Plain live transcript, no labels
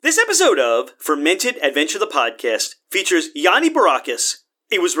This episode of Fermented Adventure the Podcast features Yanni Barakis.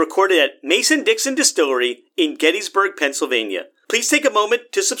 It was recorded at Mason-Dixon Distillery in Gettysburg, Pennsylvania. Please take a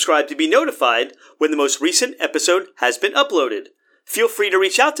moment to subscribe to be notified when the most recent episode has been uploaded. Feel free to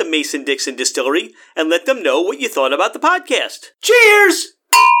reach out to Mason-Dixon Distillery and let them know what you thought about the podcast. Cheers!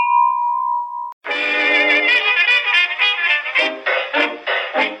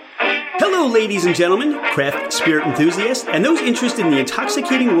 Hello, ladies and gentlemen, craft spirit enthusiasts, and those interested in the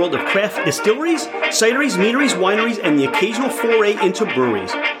intoxicating world of craft distilleries, cideries, meaderies, wineries, and the occasional foray into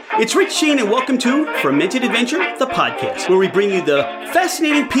breweries. It's Rich Shane, and welcome to Fermented Adventure, the podcast, where we bring you the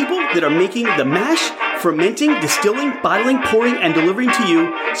fascinating people that are making the mash, fermenting, distilling, bottling, pouring, and delivering to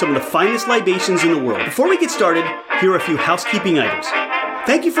you some of the finest libations in the world. Before we get started, here are a few housekeeping items.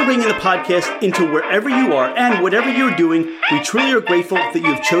 Thank you for bringing the podcast into wherever you are and whatever you're doing. We truly are grateful that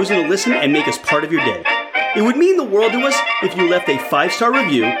you have chosen to listen and make us part of your day. It would mean the world to us if you left a 5-star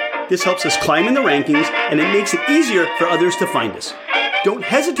review. This helps us climb in the rankings, and it makes it easier for others to find us. Don't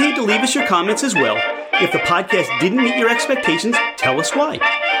hesitate to leave us your comments as well. If the podcast didn't meet your expectations, tell us why.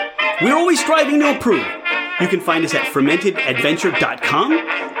 We're always striving to improve. You can find us at fermentedadventure.com.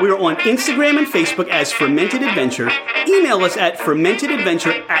 We are on Instagram and Facebook as Fermented Adventure. Email us at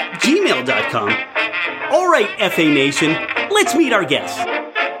fermentedadventure@gmail.com. All right, FA Nation, let's meet our guests.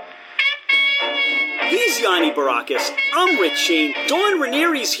 He's Yanni Barakis. I'm Rich Shane. Dawn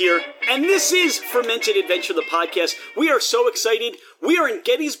Ranieri's here, and this is Fermented Adventure, the podcast. We are so excited. We are in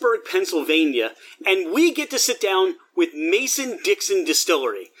Gettysburg, Pennsylvania, and we get to sit down with Mason-Dixon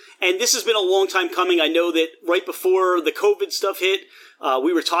Distillery. And this has been a long time coming. I know that right before the COVID stuff hit,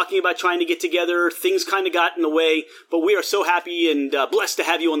 we were talking about trying to get together. Things kind of got in the way, but we are so happy and blessed to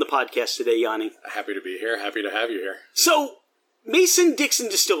have you on the podcast today, Yanni. Happy to be here. Happy to have you here. So, Mason-Dixon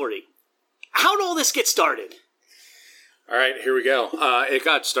Distillery, how did all this get started? All right, here we go. It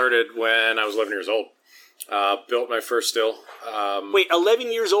got started when I was 11 years old. Built my first still. Wait,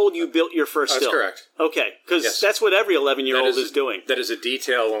 11 years old, you built your first still? That's correct. Okay, because that's what every 11-year-old is doing. That is a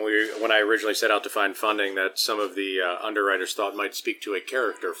detail when I originally set out to find funding that some of the underwriters thought might speak to a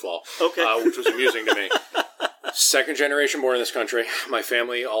character flaw, which was amusing to me. Second generation born in this country. My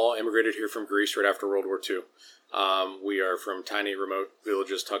family all immigrated here from Greece right after World War II. We are from tiny, remote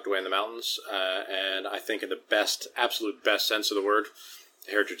villages tucked away in the mountains, and I think in the absolute best sense of the word,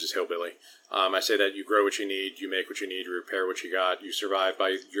 heritage is hillbilly. I say that you grow what you need, you make what you need, you repair what you got, you survive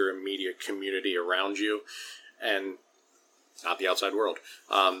by your immediate community around you, and not the outside world.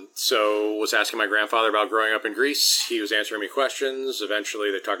 So was asking my grandfather about growing up in Greece. He was answering me questions.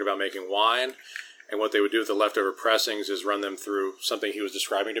 Eventually they talked about making wine, and what they would do with the leftover pressings is run them through something he was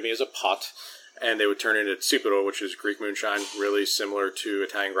describing to me as a pot, and they would turn it into tsipiro, which is Greek moonshine, really similar to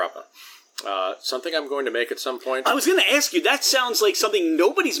Italian grappa. Something I'm going to make at some point. I was going to ask you, that sounds like something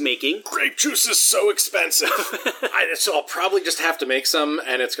nobody's making. Grape juice is so expensive. So I'll probably just have to make some,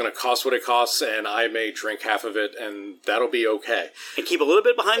 and it's going to cost what it costs, and I may drink half of it, and that'll be okay. And keep a little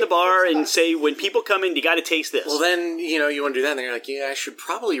bit behind the bar and say, when people come in, you got to taste this. Well, then, you want to do that, and they're like, yeah, I should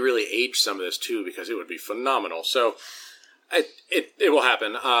probably really age some of this, too, because it would be phenomenal. So It will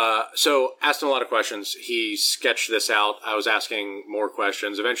happen. So asked him a lot of questions. He sketched this out. I was asking more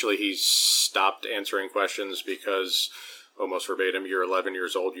questions. Eventually he stopped answering questions because, almost verbatim, you're 11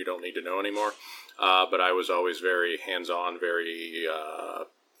 years old, you don't need to know anymore. But I was always very hands-on,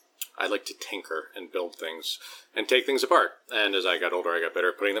 I like to tinker and build things and take things apart. And as I got older, I got better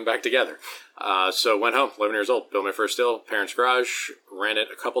at putting them back together. So went home, 11 years old, built my first still, parents' garage, ran it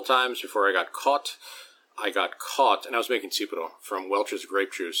a couple times before I got caught. And I was making tsipiro from Welch's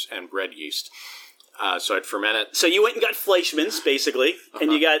grape juice and bread yeast. So I'd ferment it. So you went and got Fleischmann's, basically,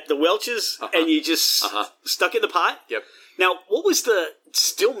 and you got the Welch's, and you just stuck it in the pot? Yep. Now, what was the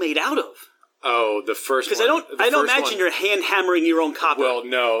still made out of? Oh, the first one. Because I don't imagine you're hand-hammering your own copper. Well,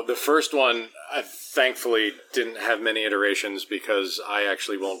 no. The first one, I thankfully didn't have many iterations because I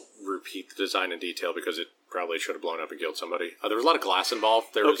actually won't repeat the design in detail because it probably should have blown up and killed somebody. There was a lot of glass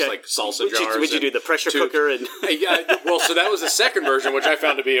involved. There was like salsa jars. Would you do the pressure cooker? And well, so that was the second version, which I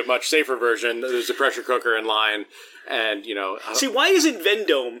found to be a much safer version. There's a pressure cooker in line, and See, why isn't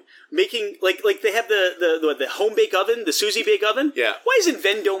Vendome making like they have the home bake oven, the Suzy bake oven? Yeah. Why isn't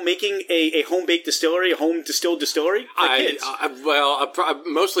Vendome making a home baked distillery, a home distilled distillery for kids?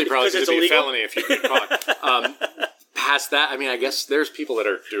 Mostly probably because it'd be a felony if you get caught. past that, I mean, I guess there's people that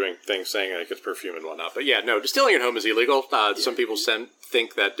are doing things saying like it's perfume and whatnot. But yeah, no, distilling at home is illegal. Some people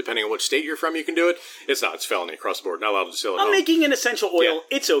think that depending on which state you're from, you can do it. It's not. It's felony across the board. Not allowed to distill at home. I'm making an essential oil.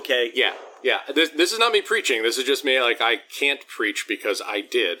 Yeah. It's okay. Yeah, yeah. This is not me preaching. This is just me. Like, I can't preach because I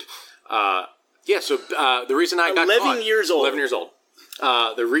did. Yeah, so the reason I got 11 years old. 11 years old.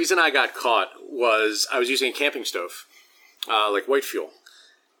 The reason I got caught was I was using a camping stove, like white fuel,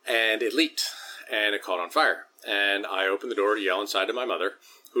 and it leaked, and it caught on fire. And I opened the door to yell inside to my mother,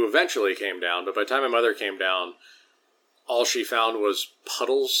 who eventually came down. But by the time my mother came down, all she found was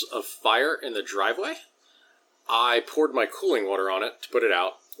puddles of fire in the driveway. I poured my cooling water on it to put it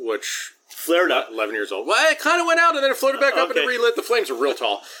out, which... Flared up. 11 years old. Well, it kind of went out and then it floated back up and it relit. The flames were real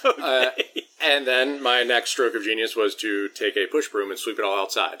tall. And then my next stroke of genius was to take a push broom and sweep it all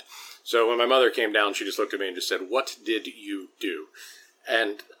outside. So when my mother came down, she just looked at me and just said, "What did you do?"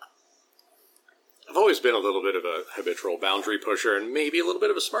 And I've always been a little bit of a habitual boundary pusher and maybe a little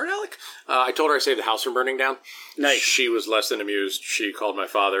bit of a smart aleck. I told her I saved the house from burning down. Nice. She was less than amused. She called my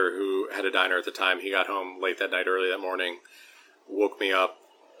father, who had a diner at the time. He got home late that night, early that morning, woke me up,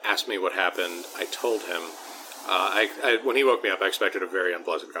 asked me what happened. I told him. When he woke me up, I expected a very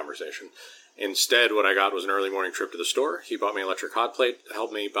unpleasant conversation. Instead, what I got was an early morning trip to the store. He bought me an electric hot plate,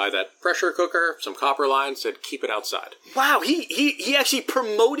 helped me buy that pressure cooker, some copper lines, said, "Keep it outside." Wow, he actually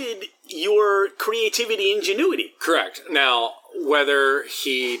promoted your creativity, ingenuity. Correct. Now, whether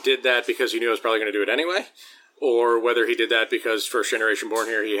he did that because he knew I was probably going to do it anyway, or whether he did that because first generation born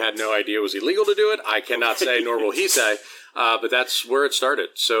here, he had no idea it was illegal to do it, I cannot say, nor will he say. But that's where it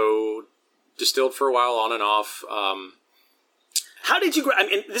started. So, distilled for a while, on and off. How did you? I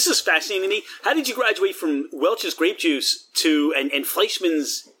mean, this is fascinating to me. How did you graduate from Welch's grape juice to and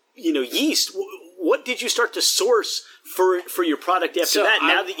Fleischmann's yeast? What did you start to source for your product after that?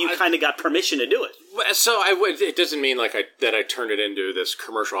 Now that you kind of got permission to do it. So it doesn't mean that I turned it into this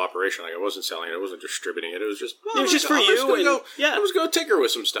commercial operation. Like I wasn't selling it, I wasn't distributing it. It was just for you. I was going to tinker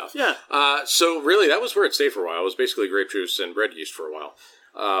with some stuff. Yeah. So really, that was where it stayed for a while. It was basically grape juice and bread yeast for a while.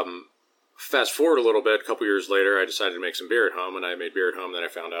 Fast forward a little bit, a couple years later, I decided to make some beer at home, and I made beer at home. Then I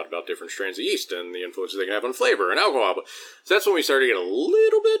found out about different strains of yeast and the influences they can have on flavor and alcohol. So that's when we started to get a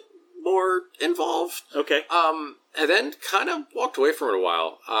little bit more involved. Okay. And then kind of walked away from it a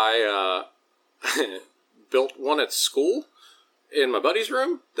while. I built one at school in my buddy's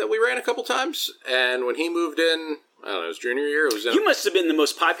room that we ran a couple times. And when he moved in, I don't know, his junior year, it was You must have been the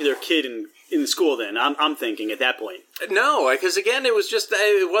most popular kid in school then, I'm thinking, at that point. No, because again, it was just,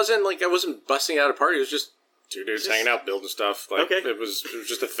 it wasn't like I wasn't busting out a party. It was just two dudes hanging out, building stuff. Like, it was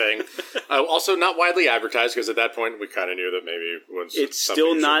just a thing. Also, not widely advertised, because at that point, we kind of knew that maybe it was it's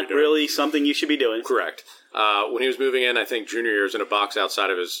still not really something you should be doing. Correct. When he was moving in, I think junior year, was in a box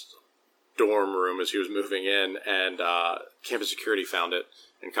outside of his dorm room as he was moving in, and campus security found it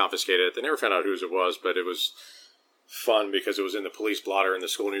and confiscated it. They never found out whose it was, but it was fun because it was in the police blotter in the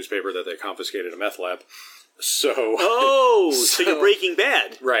school newspaper that they confiscated a meth lab. So so you're Breaking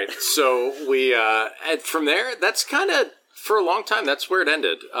Bad, right? So we and from there, that's kind of for a long time. That's where it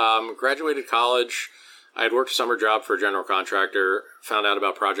ended. Graduated college. I had worked a summer job for a general contractor. Found out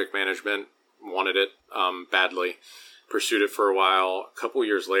about project management. Wanted it badly. Pursued it for a while. A couple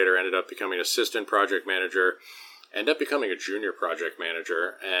years later, ended up becoming assistant project manager. Ended up becoming a junior project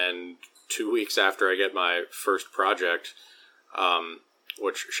manager. And 2 weeks after I get my first project,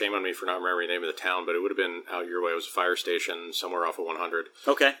 which shame on me for not remembering the name of the town, but it would have been out your way. It was a fire station somewhere off of 100.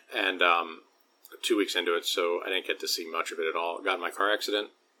 Okay. And 2 weeks into it, so I didn't get to see much of it at all. Got in my car accident.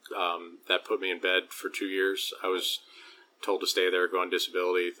 That put me in bed for 2 years. I was told to stay there, go on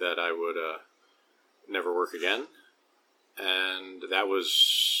disability, that I would never work again. And that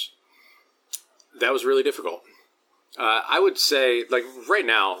was really difficult. I would say, like right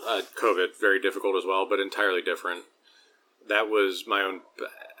now, COVID, very difficult as well, but entirely different. That was my own,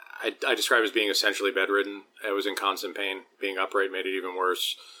 I describe it as being essentially bedridden. I was in constant pain. Being upright made it even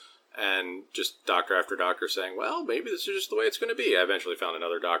worse. And just doctor after doctor saying, well, maybe this is just the way it's going to be. I eventually found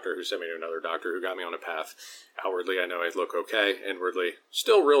another doctor who sent me to another doctor who got me on a path. Outwardly, I know I look okay. Inwardly,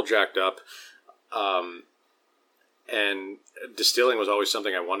 still real jacked up. And distilling was always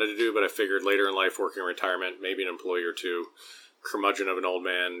something I wanted to do, but I figured later in life, working in retirement, maybe an employee or two, curmudgeon of an old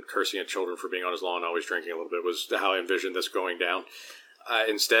man, cursing at children for being on his lawn, always drinking a little bit, was how I envisioned this going down.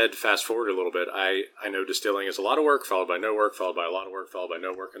 Instead, fast forward a little bit, I know distilling is a lot of work, followed by no work, followed by a lot of work, followed by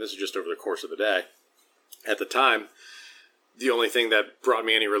no work, and this is just over the course of the day. At the time, the only thing that brought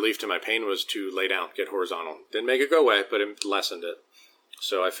me any relief to my pain was to lay down, get horizontal. Didn't make it go away, but it lessened it.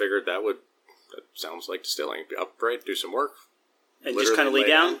 So I figured that sounds like distilling. Be upright, do some work. And just kind of lay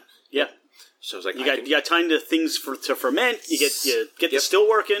down? Yeah. So I was like, you got time to things to ferment. You get the still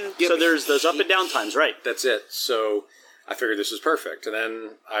working. Yep. So there's those up and down times, right? That's it. So I figured this was perfect. And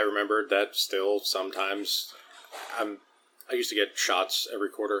then I remembered that still sometimes I used to get shots every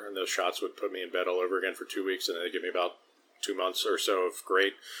quarter, and those shots would put me in bed all over again for 2 weeks, and then they'd give me about 2 months or so of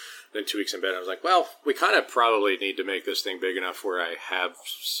great Then 2 weeks in bed, I was like, well, we kind of probably need to make this thing big enough where I have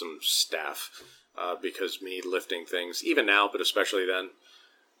some staff, because me lifting things, even now, but especially then,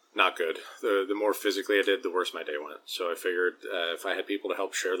 not good. The more physically I did, the worse my day went. So I figured if I had people to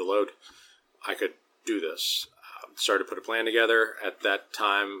help share the load, I could do this. Started to put a plan together. At that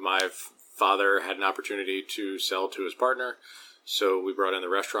time, my father had an opportunity to sell to his partner, so we brought in the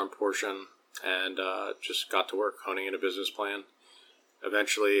restaurant portion and just got to work honing in a business plan.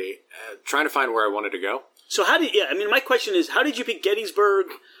 Eventually, trying to find where I wanted to go. So my question is, how did you pick Gettysburg,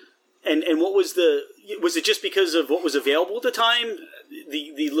 and what was it just because of what was available at the time,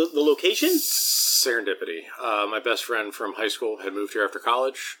 the location? Serendipity. My best friend from high school had moved here after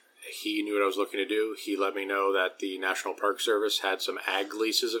college. He knew what I was looking to do. He let me know that the National Park Service had some ag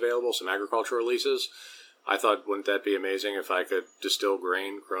leases available, some agricultural leases. I thought, wouldn't that be amazing if I could distill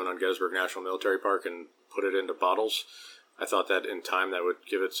grain grown on Gettysburg National Military Park and put it into bottles? I thought that in time that would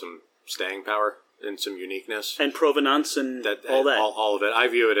give it some staying power and some uniqueness. And provenance and all that. All of it. I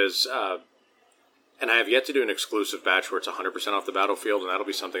view it as, and I have yet to do an exclusive batch where it's 100% off the battlefield, and that'll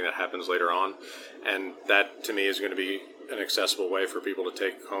be something that happens later on. And that, to me, is going to be an accessible way for people to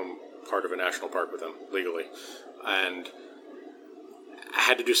take home part of a national park with them legally. And I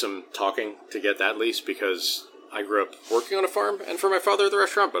had to do some talking to get that lease because I grew up working on a farm and for my father at the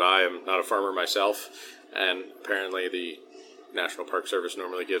restaurant, but I am not a farmer myself. And apparently the National Park Service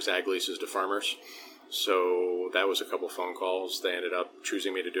normally gives ag leases to farmers. So that was a couple phone calls. They ended up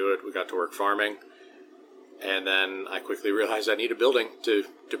choosing me to do it. We got to work farming. And then I quickly realized I need a building to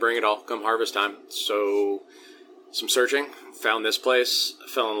bring it all come harvest time. So some searching, found this place,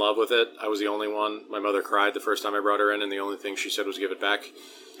 fell in love with it. I was the only one. My mother cried the first time I brought her in, and the only thing she said was give it back.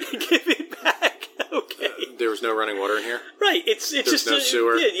 Give it back. Okay. There was no running water in here. Right. It's just no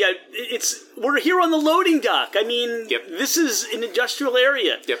sewer. Yeah. We're here on the loading dock. I mean, yep. This is an industrial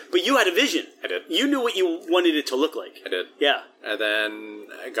area. Yep. But you had a vision. I did. You knew what you wanted it to look like. I did. Yeah. And then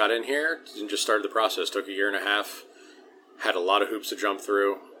I got in here and just started the process. Took a year and a half. Had a lot of hoops to jump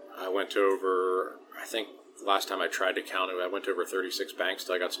through. I went over, I think, last time I tried to count it, I went to over 36 banks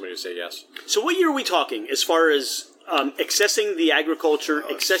till I got somebody to say yes. So what year are we talking as far as accessing the agriculture,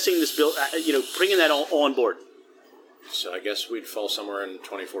 accessing this bill, bringing that all on board? So I guess we'd fall somewhere in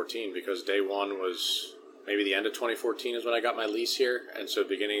 2014 because day one was maybe the end of 2014 is when I got my lease here. And so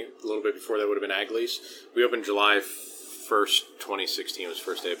beginning a little bit before that would have been ag lease. We opened July 1st, 2016 was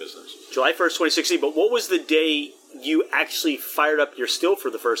first day of business. July 1st, 2016. But what was the day you actually fired up your still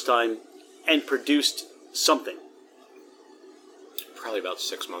for the first time and produced something? Probably about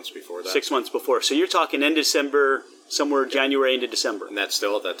 6 months before that. 6 months before. So you're talking end of December, somewhere January into December. And that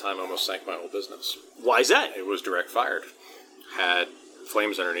still at that time almost sank my whole business. Why is that? It was direct fired. Had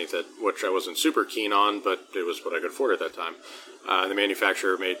flames underneath it, which I wasn't super keen on, but it was what I could afford at that time. The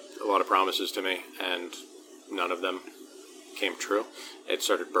manufacturer made a lot of promises to me, and none of them came true. It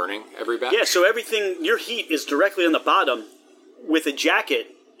started burning every batch. Yeah, so everything, your heat is directly on the bottom with a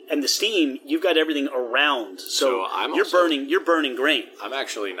jacket. And the steam, you've got everything around, so you're burning grain. I'm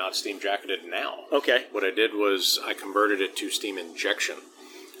actually not steam jacketed now. Okay. What I did was I converted it to steam injection.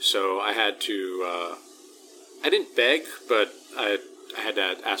 So I had to, I didn't beg, but I had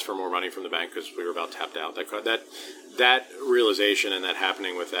to ask for more money from the bank because we were about tapped out. That realization and that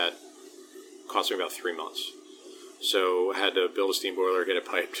happening with that cost me about 3 months. So I had to build a steam boiler, get it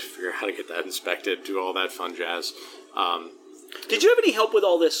piped, figure out how to get that inspected, do all that fun jazz. Did you have any help with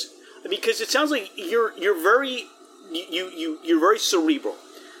all this? Because it sounds like you're very cerebral.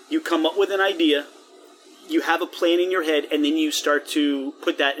 You come up with an idea, you have a plan in your head, and then you start to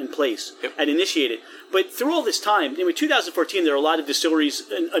put that in place and initiate it. But through all this time, in 2014, there are a lot of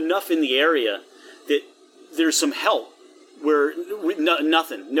distilleries enough in the area that there's some help. Where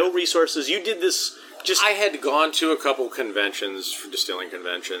nothing, no resources. You did this just. I had gone to a couple conventions, distilling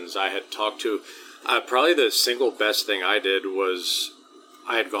conventions. I had talked to. Probably the single best thing I did was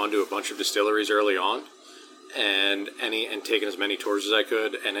I had gone to a bunch of distilleries early on and taken as many tours as I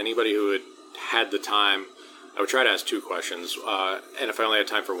could. And anybody who had the time, I would try to ask 2 questions. And if I only had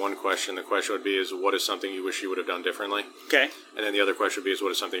time for one question, the question would be is what is something you wish you would have done differently? Okay. And then the other question would be is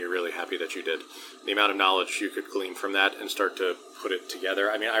what is something you're really happy that you did? The amount of knowledge you could glean from that and start to put it together.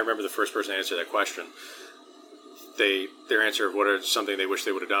 I mean, I remember the first person to answer that question. Their answer of what is something they wish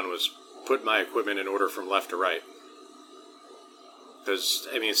they would have done was put my equipment in order from left to right. Because,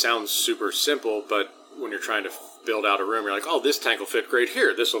 it sounds super simple, but when you're trying to build out a room, you're like, oh, this tank will fit great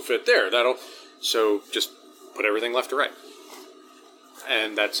here. This will fit there. So just put everything left to right.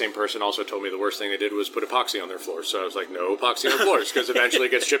 And that same person also told me the worst thing they did was put epoxy on their floors. So I was like, no epoxy on floors, because eventually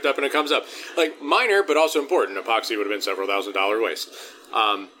it gets chipped up and it comes up. Like, minor, but also important. Epoxy would have been several $1,000s waste.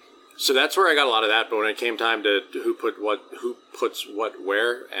 So that's where I got a lot of that. But when it came time to who puts what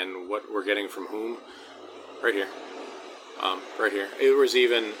where, and what we're getting from whom, right here.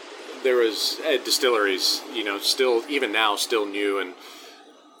 There was distilleries, still even now still new, and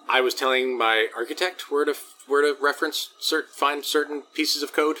I was telling my architect where to reference find certain pieces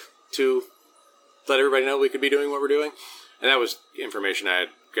of code to let everybody know we could be doing what we're doing, and that was information I had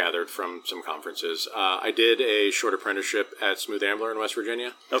gathered from some conferences. I did a short apprenticeship at Smooth Ambler in West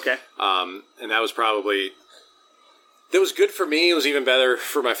Virginia. Okay. And that was good for me. It was even better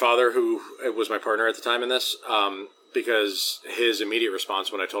for my father, who was my partner at the time in this, because his immediate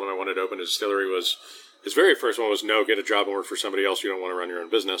response when I told him I wanted to open a distillery was, his very first one was, no, get a job and work for somebody else. You don't want to run your own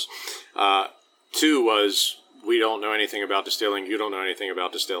business. 2 was, we don't know anything about distilling. You don't know anything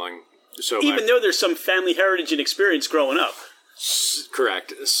about distilling. So even though there's some family heritage and experience growing up.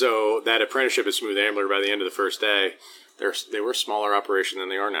 Correct. So that apprenticeship at Smooth Ambler, by the end of the first day, they were a smaller operation than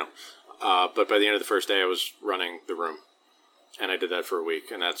they are now. But by the end of the first day, I was running the room. And I did that for a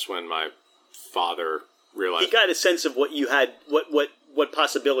week. And that's when my father realized. He got a sense of what you had, what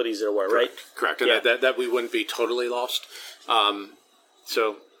possibilities there were, right? Correct. And that we wouldn't be totally lost.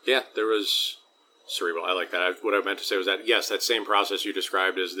 So, yeah, there was cerebral. I like that. What I meant to say was that, yes, that same process you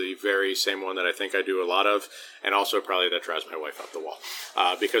described is the very same one that I think I do a lot of, and also probably that drives my wife up the wall.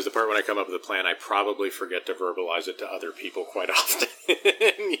 Because the part when I come up with a plan, I probably forget to verbalize it to other people quite often.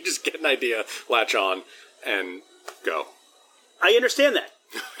 You just get an idea, latch on, and go. I understand that.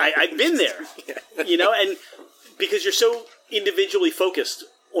 I've been there, and because you're so individually focused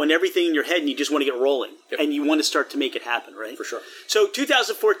on everything in your head and you just want to get rolling and you want to start to make it happen, right? For sure. So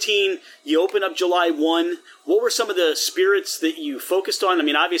 2014, you open up July 1. What were some of the spirits that you focused on? I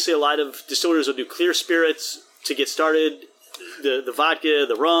mean, obviously a lot of distillers will do clear spirits to get started, the vodka,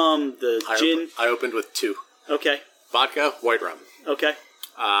 the rum, the gin. I opened with 2. Okay. Vodka, white rum. Okay.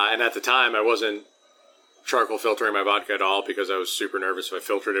 And at the time, I wasn't charcoal filtering my vodka at all because I was super nervous. If I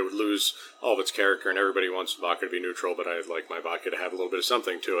filtered it, would lose all of its character, and everybody wants vodka to be neutral, but I like my vodka to have a little bit of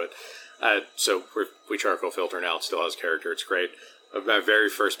something to it. So we charcoal filter now. It still has character. It's great. Of my very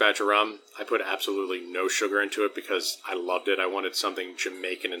first batch of rum, I put absolutely no sugar into it because I loved it. I wanted something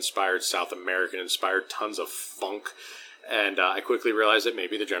Jamaican-inspired, South American-inspired, tons of funk. And I quickly realized that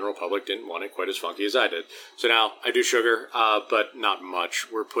maybe the general public didn't want it quite as funky as I did. So now I do sugar, but not much.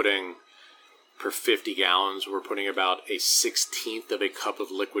 We're putting, per 50 gallons, we're putting about a 1/16 of a cup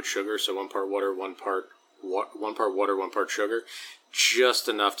of liquid sugar. So 1 part water, 1 part water, 1 part sugar. Just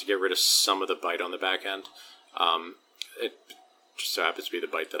enough to get rid of some of the bite on the back end. It just so happens to be the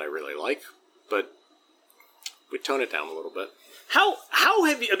bite that I really like, but we tone it down a little bit. How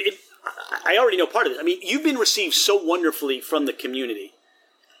have you, I already know part of it. I mean, you've been received so wonderfully from the community.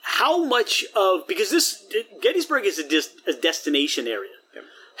 How much of, because Gettysburg is a destination area. Yep.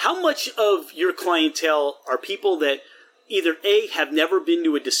 How much of your clientele are people that either A, have never been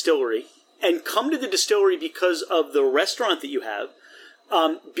to a distillery and come to the distillery because of the restaurant that you have,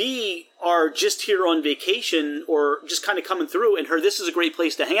 B, are just here on vacation or just kind of coming through and heard this is a great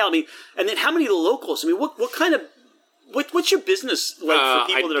place to hang out. I mean, and then how many of the locals? I mean, what kind of, what's your business like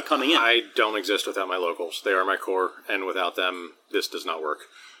for people that are coming in? I don't exist without my locals. They are my core, and without them, this does not work.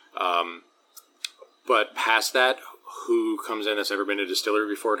 But past that, who comes in that's never been to a distillery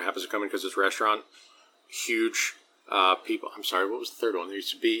before and happens to come in because it's a restaurant, huge people. I'm sorry, what was the third one? There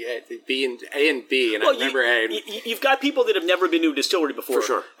used to be B and A and B, and I remember A. You've got people that have never been to a distillery before.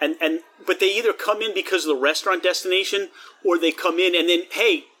 For sure. But they either come in because of the restaurant destination, or they come in and then,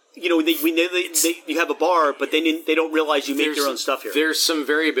 hey, we know you have a bar, but they don't realize you make your own stuff here. There's some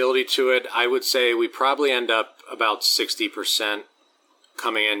variability to it. I would say we probably end up about 60%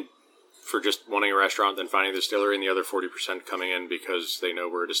 coming in for just wanting a restaurant, then finding the distillery, and the other 40% coming in because they know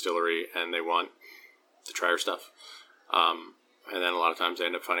we're a distillery and they want to try our stuff. And then a lot of times they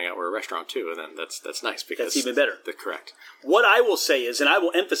end up finding out we're a restaurant too, and then that's nice because that's even better. Correct. What I will say is, and I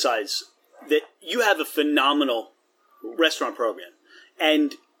will emphasize, that you have a phenomenal restaurant program,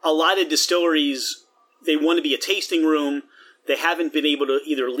 and a lot of distilleries, they want to be a tasting room. They haven't been able to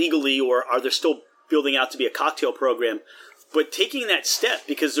either legally or are they still building out to be a cocktail program. But taking that step,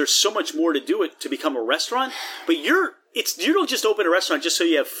 because there's so much more to do it to become a restaurant. But you don't just open a restaurant just so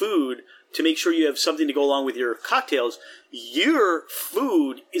you have food to make sure you have something to go along with your cocktails. Your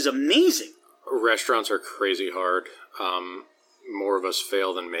food is amazing. Restaurants are crazy hard. More of us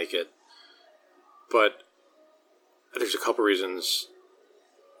fail than make it. But there's a couple reasons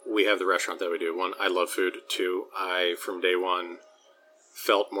we have the restaurant that we do. One, I love food. Two, from day one,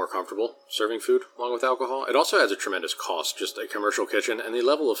 felt more comfortable serving food along with alcohol. It also has a tremendous cost, just a commercial kitchen, and the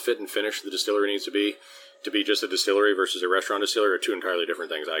level of fit and finish the distillery needs to be just a distillery versus a restaurant distillery are two entirely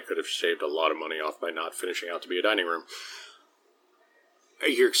different things. I could have shaved a lot of money off by not finishing out to be a dining room.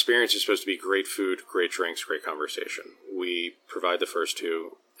 Your experience is supposed to be great food, great drinks, great conversation. We provide the first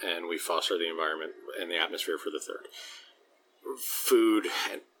two, and we foster the environment and the atmosphere for the third. Food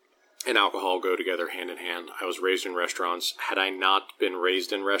and alcohol go together hand in hand. I was raised in restaurants. Had I not been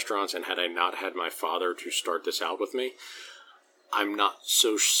raised in restaurants and had I not had my father to start this out with me, I'm not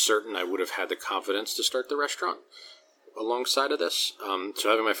so certain I would have had the confidence to start the restaurant alongside of this. So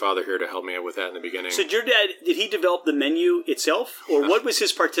having my father here to help me out with that in the beginning. So your dad, did he develop the menu itself? Or what was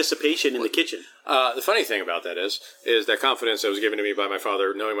his participation in the kitchen? The funny thing about that is that confidence that was given to me by my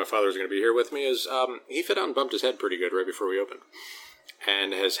father, knowing my father was going to be here with me, is he fit out and bumped his head pretty good right before we opened.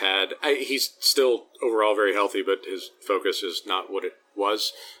 And has had, he's still overall very healthy, but his focus is not what it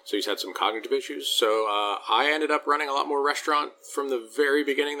was. So he's had some cognitive issues. So I ended up running a lot more restaurant from the very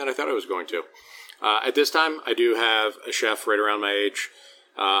beginning than I thought I was going to. At this time, I do have a chef right around my age.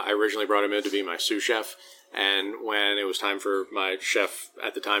 I originally brought him in to be my sous chef. And when it was time for my chef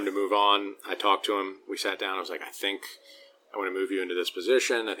at the time to move on, I talked to him. We sat down. I was like, I think I want to move you into this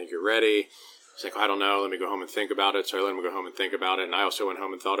position. I think you're ready. He's like, I don't know. Let me go home and think about it. So I let him go home and think about it. And I also went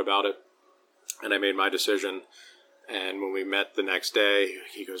home and thought about it. And I made my decision. And when we met the next day,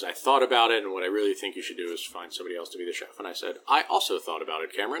 he goes, I thought about it. And what I really think you should do is find somebody else to be the chef. And I said, I also thought about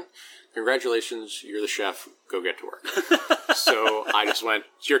it, Cameron. Congratulations. You're the chef. Go get to work. So I just went,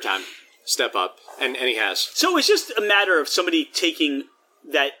 it's your time. Step up. And he has. So it's just a matter of somebody taking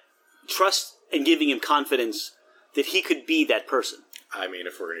that trust and giving him confidence that he could be that person. I mean,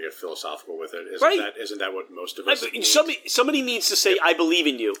 if we're going to get philosophical with it, isn't that what most of us need? Somebody needs to say, I believe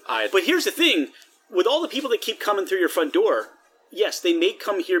in you. But here's the thing. With all the people that keep coming through your front door, yes, they may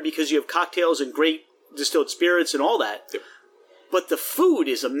come here because you have cocktails and great distilled spirits and all that. Yep. But the food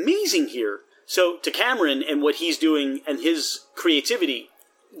is amazing here. So to Cameron and what he's doing and his creativity,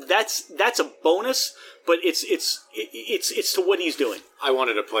 that's a bonus, but it's to what he's doing. I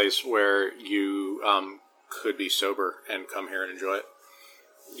wanted a place where you could be sober and come here and enjoy it.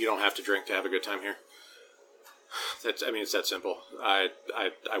 You don't have to drink to have a good time here. It's that simple. I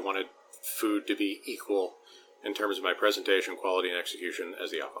wanted food to be equal in terms of my presentation, quality, and execution as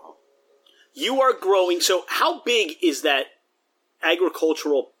the alcohol. You are growing. So how big is that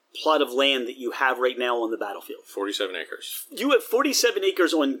agricultural plot of land that you have right now on the battlefield? 47 acres. You have 47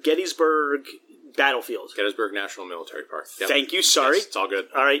 acres on Gettysburg Battlefield. Gettysburg National Military Park. Yep. Thank you. Sorry. Yes, it's all good.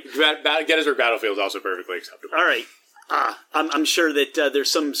 All right. Gettysburg Battlefield is also perfectly acceptable. All right. I'm sure that there's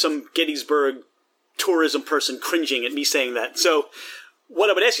some Gettysburg tourism person cringing at me saying that. So what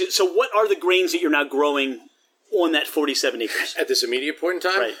I would ask you, so what are the grains that you're now growing on that 47 acres? At this immediate point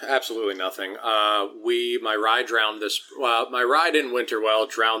in time, right. Absolutely nothing. My rye didn't winter well,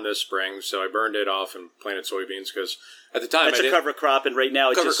 drowned this spring, so I burned it off and planted soybeans because at the time that's a cover crop, and right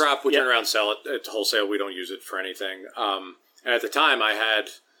now it's cover crop. We turn around and sell it. It's wholesale. We don't use it for anything. And at the time, I had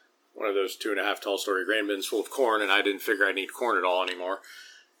one of those 2.5 tall story grain bins full of corn, and I didn't figure I'd need corn at all anymore.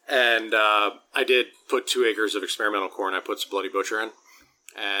 And I did put 2 acres of experimental corn. I put some Bloody Butcher in,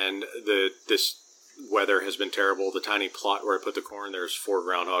 and this weather has been terrible. The tiny plot where I put the corn, there's 4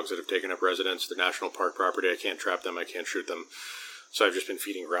 groundhogs that have taken up residence. The national park property, I can't trap them, I can't shoot them. So I've just been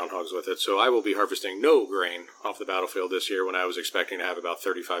feeding groundhogs with it. So I will be harvesting no grain off the battlefield this year when I was expecting to have about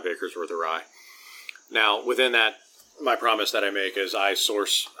 35 acres worth of rye. Now, within that, my promise that I make is I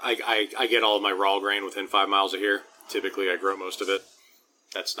get all of my raw grain within 5 miles of here. Typically, I grow most of it.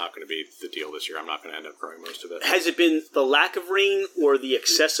 That's not going to be the deal this year. I'm not going to end up growing most of it. Has it been the lack of rain or the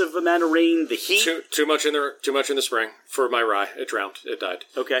excessive amount of rain, the heat? Too much in the spring for my rye. It drowned. It died.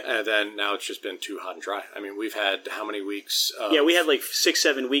 Okay. And then now it's just been too hot and dry. I mean, we've had how many weeks? We had like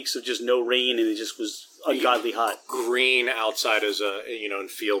 6-7 weeks of just no rain, and it just was ungodly hot. Green outside in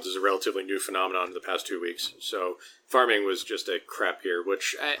fields is a relatively new phenomenon in the past 2 weeks. So farming was just a crap year,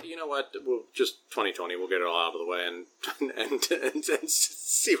 which, you know what, we'll just 2020, we'll get it all out of the way and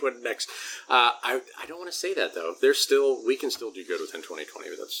see what next. I don't want to say that, though. We can still do good within 2020,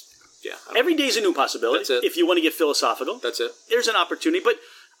 but every day's a new possibility. That's it. If you want to get philosophical. That's it. There's an opportunity. But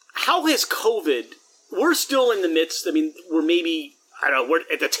how has COVID, we're still in the midst, we're maybe, we're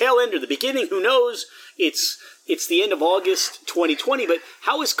at the tail end or the beginning, who knows? It's the end of August 2020, but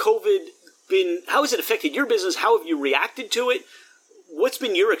how has COVID how has it affected your business? How have you reacted to it? What's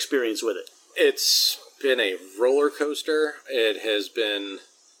been your experience with it? It's been a roller coaster. It has been,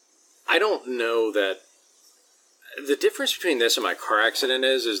 I don't know that the difference between this and my car accident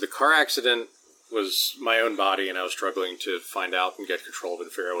is the car accident was my own body, and I was struggling to find out and get control of it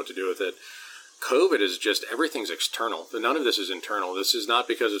and figure out what to do with it. COVID is just, everything's external. None of this is internal. This is not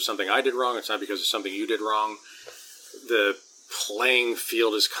because of something I did wrong. It's not because of something you did wrong. The playing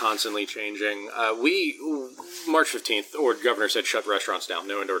field is constantly changing. March 15th, or governor said shut restaurants down,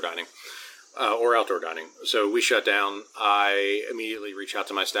 no indoor dining or outdoor dining. So we shut down. I immediately reached out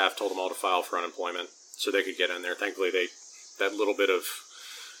to my staff, told them all to file for unemployment so they could get in there. Thankfully, that little bit of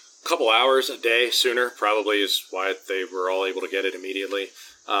couple hours a day sooner probably is why they were all able to get it immediately.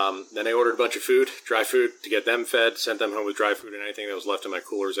 Then I ordered a bunch of food, dry food, to get them fed, sent them home with dry food and anything that was left in my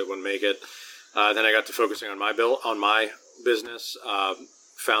coolers that wouldn't make it. Then I got to focusing on my business.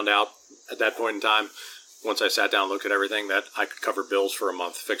 Found out at that point in time, once I sat down and looked at everything, that I could cover bills for a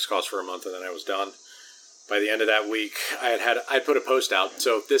month, fixed costs for a month, and then I was done. By the end of that week, I put a post out.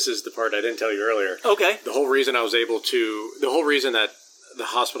 So this is the part I didn't tell you earlier. Okay. The whole reason that the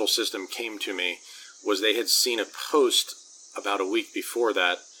hospital system came to me was they had seen a post about a week before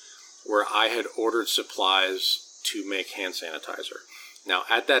that where I had ordered supplies to make hand sanitizer. Now,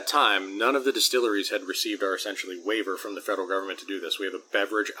 at that time, none of the distilleries had received our essentially waiver from the federal government to do this. We have a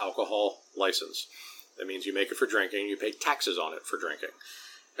beverage alcohol license. That means you make it for drinking, you pay taxes on it for drinking,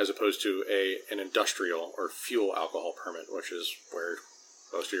 as opposed to an industrial or fuel alcohol permit, which is where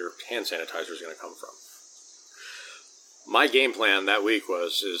most of your hand sanitizer is going to come from. My game plan that week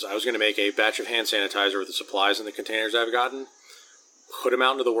is I was going to make a batch of hand sanitizer with the supplies and the containers I've gotten, put them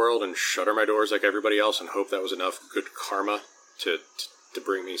out into the world, and shutter my doors like everybody else, and hope that was enough good karma to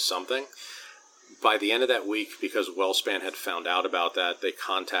bring me something. By the end of that week, because WellSpan had found out about that, they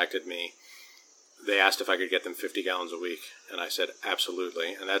contacted me. They asked if I could get them 50 gallons a week, and I said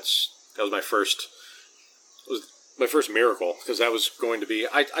absolutely. And that was my first miracle, because that was going to be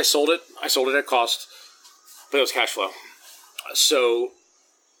I sold it at cost, but it was cash flow. So,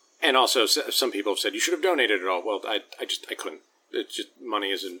 and also some people have said you should have donated it all. Well, I couldn't. It's just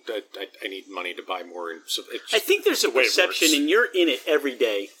money isn't. I need money to buy more. And so I think there's a perception, and you're in it every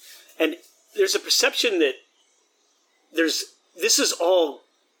day, and there's a perception that this is all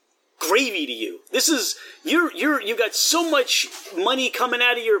gravy to you. This is you got so much money coming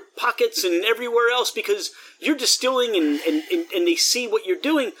out of your pockets and everywhere else because you're distilling and they see what you're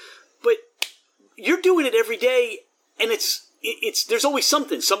doing, but you're doing it every day, and it's there's always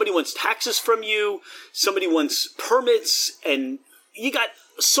something. Somebody wants taxes from you, somebody wants permits, and you got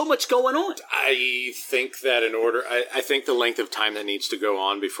so much going on. I think that I think the length of time that needs to go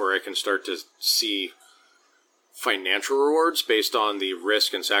on before I can start to see financial rewards based on the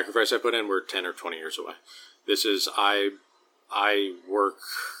risk and sacrifice I put in, we're 10 or 20 years away. This is, I work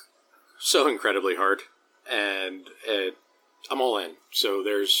so incredibly hard, and I'm all in. So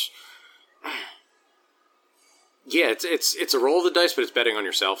there's, yeah, it's a roll of the dice, but it's betting on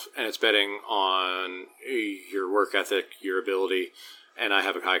yourself, and it's betting on your work ethic, your ability, and I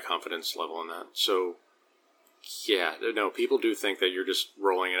have a high confidence level in that. So, yeah, no, people do think that you're just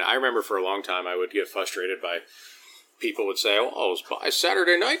rolling it. I remember for a long time I would get frustrated by people would say, oh, it's by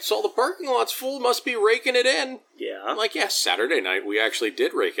Saturday nights, all the parking lot's full, must be raking it in. Yeah. I'm like, yeah, Saturday night we actually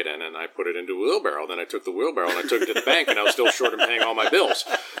did rake it in, and I put it into a wheelbarrow. Then I took the wheelbarrow and I took it to the bank, and I was still short in paying all my bills.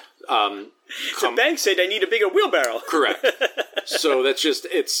 The bank said I need a bigger wheelbarrow. Correct. So that's just,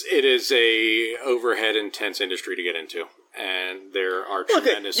 it is a overhead intense industry to get into, and there are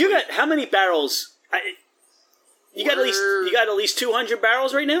tremendous. You got how many barrels? You got at least 200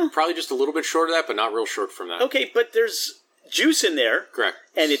 barrels right now? Probably just a little bit short of that, but not real short from that. Okay, but there's juice in there. Correct.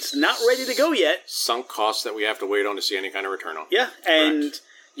 And it's not ready to go yet. Sunk costs that we have to wait on to see any kind of return on. Yeah, and correct.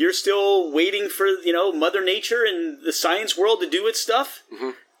 You're still waiting for, Mother Nature and the science world to do its stuff.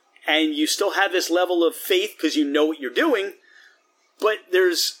 Mm-hmm. And you still have this level of faith because you know what you're doing. But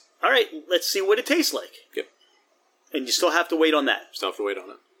there's, all right, let's see what it tastes like. Yep. And you still have to wait on that. Still have to wait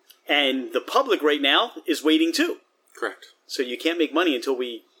on it. And the public right now is waiting too. Correct. So you can't make money until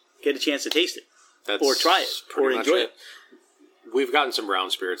we get a chance to taste it. Or try it. Or enjoy it. We've gotten some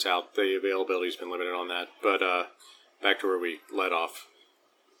brown spirits out. The availability's been limited on that. But back to where we led off.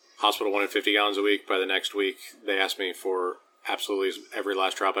 Hospital wanted 50 gallons a week. By the next week, they asked me for absolutely every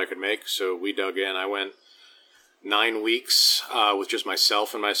last drop I could make. So we dug in. I went 9 weeks with just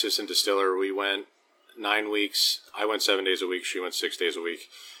myself and my assistant distiller. We went 9 weeks. I went 7 days a week. She went 6 days a week.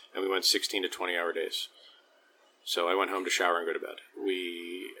 And we went 16 to 20-hour days. So I went home to shower and go to bed.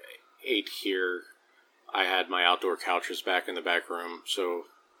 We ate here. I had my outdoor couches back in the back room so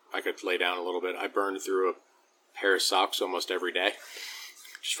I could lay down a little bit. I burned through a pair of socks almost every day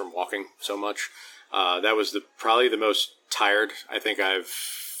just from walking so much. That was probably the most tired I think I've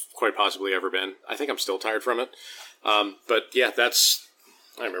quite possibly ever been. I think I'm still tired from it. But yeah, that's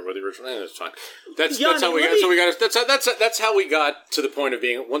I remember the original. That's fine. That's how we got. So we got. That's how we got to the point of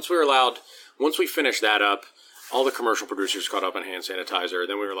being. Once we finished that up, all the commercial producers caught up on hand sanitizer.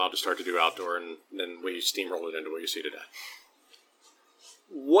 Then we were allowed to start to do outdoor, and then we steamrolled it into what you see today.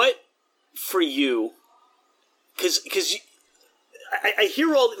 What for you? Because I hear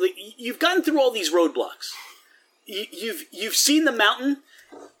you've gotten through all these roadblocks. You've seen the mountain,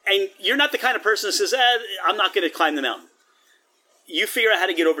 and you're not the kind of person that says, I'm not going to climb the mountain. You figure out how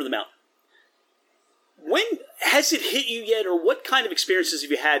to get over the mountain. When has it hit you yet, or what kind of experiences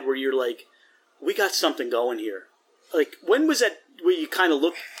have you had where you're like, we got something going here? Like, when was that where you kind of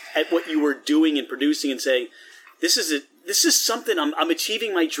look at what you were doing and producing and saying, this is something, I'm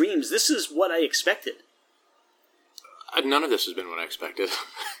achieving my dreams. This is what I expected. None of this has been what I expected.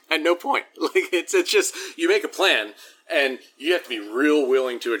 At no point. Like, it's just, you make a plan, and you have to be real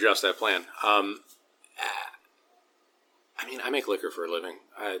willing to adjust that plan. I make liquor for a living.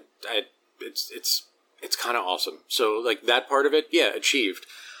 It's kind of awesome. So, like, that part of it, yeah, achieved.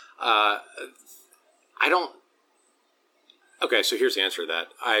 Okay, so here's the answer to that.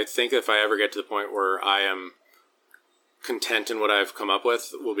 I think if I ever get to the point where I am content in what I've come up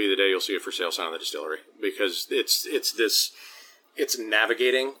with, will be the day you'll see a for sale sign on the distillery. Because it's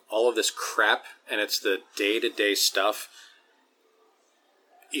navigating all of this crap, and it's the day-to-day stuff.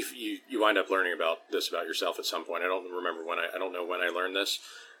 If you wind up learning about yourself at some point. I don't remember I don't know when I learned this,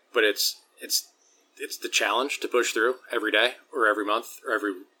 but it's the challenge to push through every day or every month or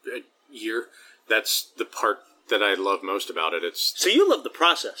every year. That's the part that I love most about it. So you love the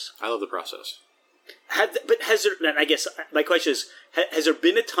process. I love the process. But has there? I guess my question is: has there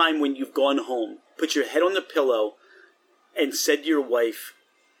been a time when you've gone home, put your head on the pillow, and said to your wife,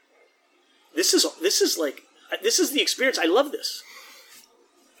 "This is the experience. I love this."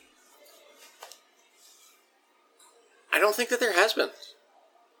 I don't think that there has been.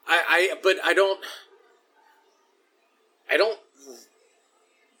 I don't.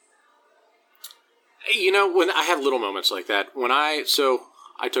 You know, when I have little moments like that,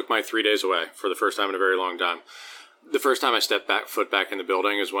 I took my 3 days away for the first time in a very long time. The first time I stepped foot back in the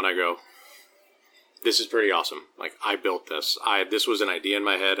building is when I go, this is pretty awesome. Like, I built this. This was an idea in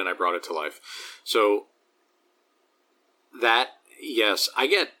my head, and I brought it to life. So that, yes, I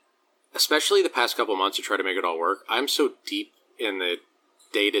get, especially the past couple months to try to make it all work, I'm so deep in the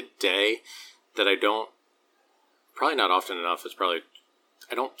day-to-day that I don't, probably not often enough,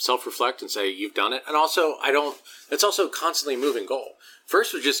 I don't self-reflect and say, you've done it. And also, it's also a constantly moving goal.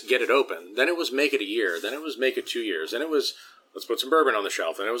 First was just get it open. Then it was make it a year. Then it was make it 2 years. Then it was, let's put some bourbon on the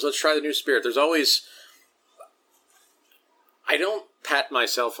shelf. Then it was, let's try the new spirit. There's always, I don't pat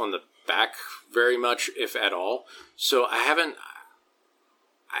myself on the back very much, if at all. So I'm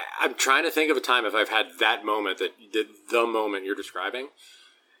trying to think of a time if I've had that moment, the moment you're describing.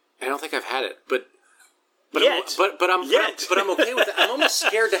 I don't think I've had it, but I'm okay with it. I'm almost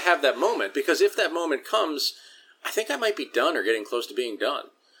scared to have that moment, because if that moment comes, I think I might be done or getting close to being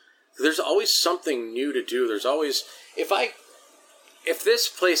done. There's always something new to do. There's always, if this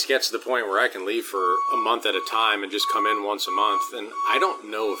place gets to the point where I can leave for a month at a time and just come in once a month, then I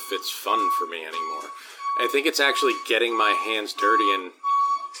don't know if it's fun for me anymore. I think it's actually getting my hands dirty and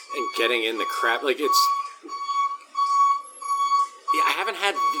getting in the crap. Like, I haven't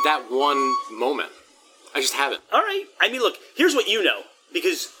had that one moment. I just haven't. All right. I mean, look, here's what you know,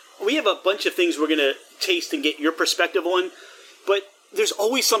 because we have a bunch of things we're going to taste and get your perspective on, but there's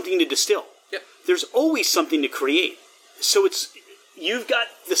always something to distill. Yep. There's always something to create. So you've got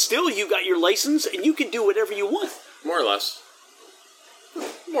the still, you've got your license, and you can do whatever you want. More or less.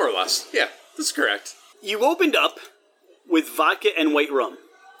 Yeah, that's correct. You opened up with vodka and white rum.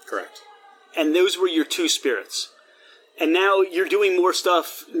 Correct. And those were your two spirits. And now you're doing more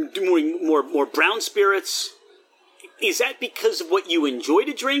stuff, doing more brown spirits. Is that because of what you enjoy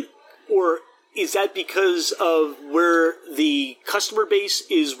to drink? Or is that because of where the customer base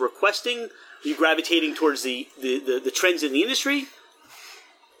is requesting? Are you gravitating towards the trends in the industry?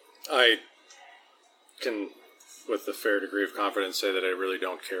 I can, with a fair degree of confidence, say that I really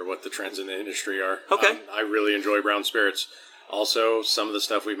don't care what the trends in the industry are. Okay. I really enjoy brown spirits. Also, some of the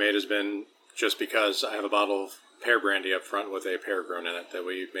stuff we made has been just because I have a bottle of pear brandy up front with a pear grown in it that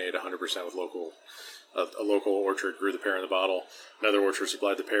we made 100% with a local orchard grew the pear in the bottle. Another orchard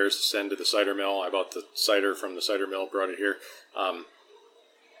supplied the pears to send to the cider mill. I bought the cider from the cider mill, brought it here. I'm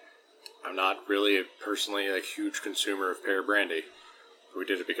not really personally a huge consumer of pear brandy. We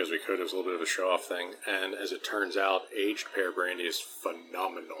did it because we could. It was a little bit of a show-off thing. And as it turns out, aged pear brandy is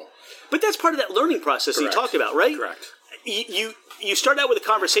phenomenal. But that's part of that learning process that you talked about, right? Correct. You start out with a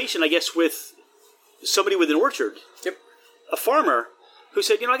conversation, I guess, with somebody with an orchard. Yep. A farmer. who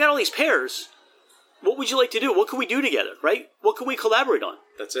said, I got all these pairs. What would you like to do? What can we do together, right? What can we collaborate on?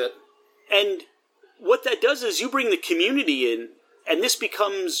 That's it. And what that does is you bring the community in, and this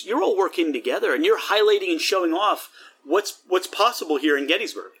becomes, you're all working together, and you're highlighting and showing off what's possible here in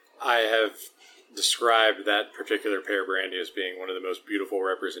Gettysburg. I have described that particular pear brandy as being one of the most beautiful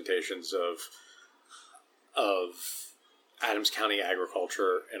representations of Adams County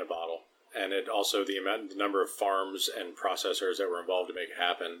agriculture in a bottle. And it also, the number of farms and processors that were involved to make it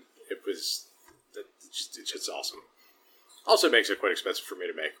happen, it's just awesome. Also makes it quite expensive for me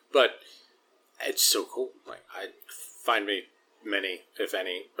to make, but it's so cool. Like, I find me many, if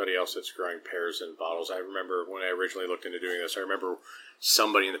anybody else that's growing pears in bottles. I remember when I originally looked into doing this, I remember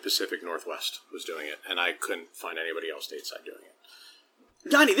somebody in the Pacific Northwest was doing it, and I couldn't find anybody else stateside doing it.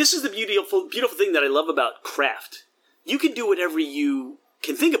 Donnie, this is the beautiful thing that I love about craft. You can do whatever you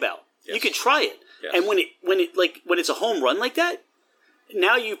can think about. Yes. You can try it. Yes. And when it's a home run like that,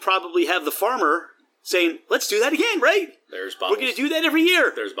 now you probably have the farmer saying, let's do that again, right? There's bottles. We're going to do that every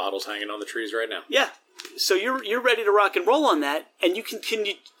year. There's bottles hanging on the trees right now. Yeah. So you're ready to rock and roll on that, and you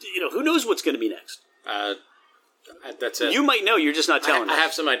continue, who knows what's going to be next? That's it. You might know, you're just not telling us. I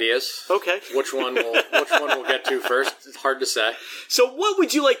have some ideas. Okay. Which one we'll get to first? It's hard to say. So what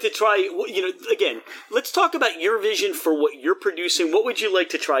would you like to try? Again, let's talk about your vision for what you're producing. What would you like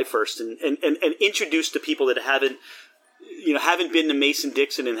to try first and introduce to people that haven't been to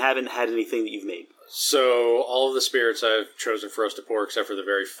Mason-Dixon and haven't had anything that you've made? So all of the spirits I've chosen for us to pour, except for the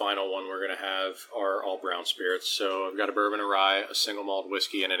very final one we're going to have, are all brown spirits. So I've got a bourbon, a rye, a single malt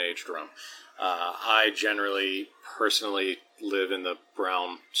whiskey, and an aged rum. I generally, personally, live in the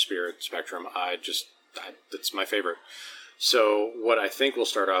brown spirit spectrum. That's my favorite. So what I think we'll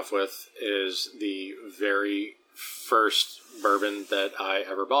start off with is the very first bourbon that I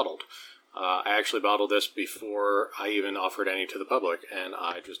ever bottled. I actually bottled this before I even offered any to the public, and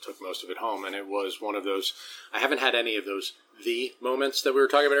I just took most of it home. And it was one of those, I haven't had any of those the moments that we were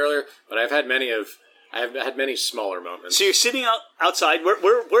talking about earlier, but I have had many smaller moments. So you're sitting outside.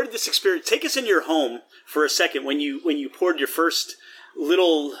 Where did this experience take us into your home for a second when you poured your first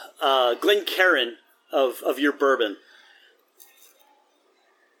little Glencairn of your bourbon?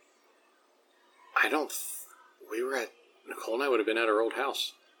 Nicole and I would have been at our old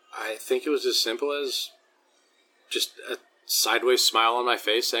house. I think it was as simple as just a sideways smile on my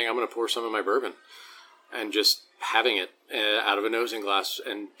face saying, I'm going to pour some of my bourbon, and just having it out of a nosing glass.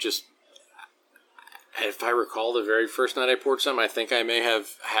 And just, if I recall, the very first night I poured some, I think I may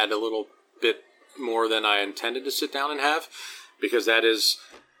have had a little bit more than I intended to sit down and have, because that's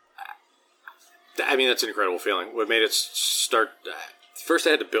an incredible feeling. What made it start... First,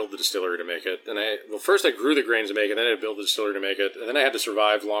 I had to build the distillery to make it. First I grew the grains to make it, then I had to build the distillery to make it, and then I had to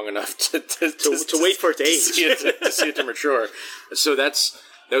survive long enough to wait for it to age. to see it to mature. So that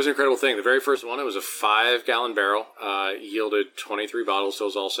was an incredible thing. The very first one, it was a 5-gallon barrel, yielded 23 bottles, so it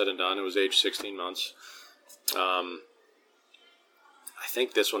was all said and done. It was aged 16 months. I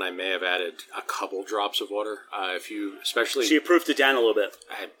think this one I may have added a couple drops of water. So you proofed it down a little bit.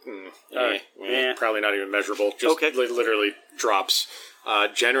 Probably not even measurable. Just literally drops.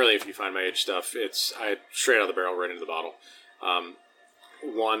 Generally, if you find my aged stuff, it's straight out of the barrel, right into the bottle.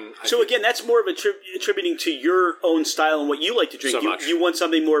 Again, that's more of attributing to your own style and what you like to drink. You want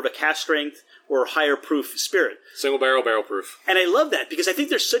something more of a cask strength or higher proof spirit. Single barrel proof. And I love that because I think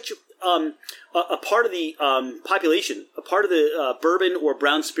there's such a part of the population, a part of the bourbon or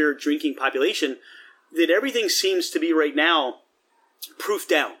brown spirit drinking population, that everything seems to be right now proof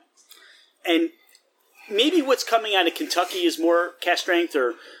down. And maybe what's coming out of Kentucky is more cask strength,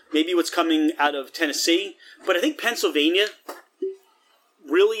 or maybe what's coming out of Tennessee. But I think Pennsylvania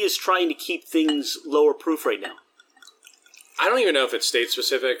really is trying to keep things lower proof right now. I don't even know if it's state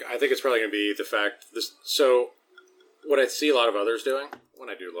specific. I think it's probably going to be the fact. So what I see a lot of others doing, when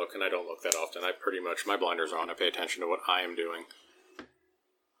I do look, and I don't look that often, my blinders are on. I pay attention to what I am doing.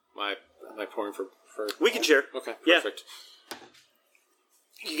 Am I pouring for? We can share. Okay, perfect. Yeah.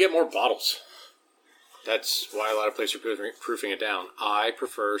 You get more bottles. That's why a lot of places are proofing it down. I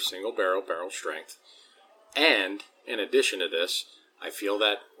prefer single barrel strength. And in addition to this, I feel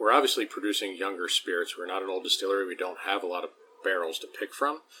that we're obviously producing younger spirits. We're not an old distillery. We don't have a lot of barrels to pick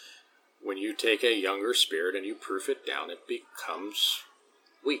from. When you take a younger spirit and you proof it down, it becomes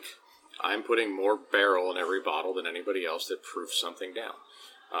weak. I'm putting more barrel in every bottle than anybody else that proofs something down,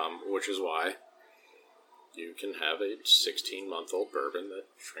 which is why you can have a 16-month-old bourbon that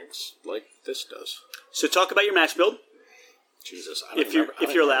drinks like this does. So talk about your mash bill. Jesus, if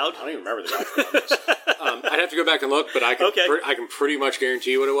you're allowed. I don't even remember the mash bill on this. I'd have to go back and look, but I can pretty much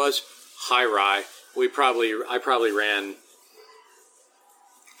guarantee you what it was. High rye. I probably ran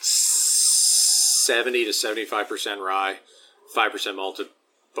 70 to 75% rye, 5% malted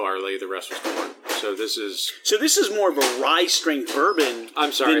barley. The rest was corn. So this is more of a rye strength bourbon.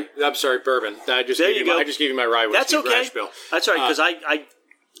 I'm sorry, bourbon. I just gave you my rye whiskey. That's okay. Rash bill. That's all right, because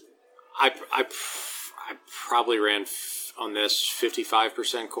I probably ran on this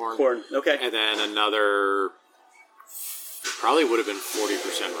 55% corn. Corn, okay. And then another probably would have been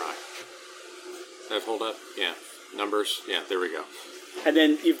 40% rye. Did I hold up? Yeah. Numbers? Yeah, there we go. And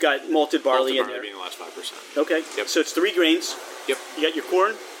then you've got malted barley in there. Being the last 5%. Okay. Yep. So it's 3 grains. Yep. You got your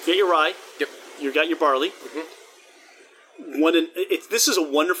corn, you got your rye. Yep. You got your barley. Mm-hmm. This is a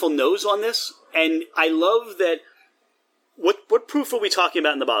wonderful nose on this, and I love that. What proof are we talking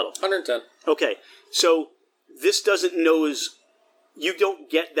about in the bottle? 110. Okay, so this doesn't nose. You don't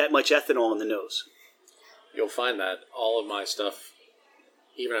get that much ethanol in the nose. You'll find that all of my stuff,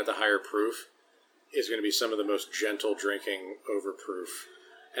 even at the higher proof, is going to be some of the most gentle drinking over proof.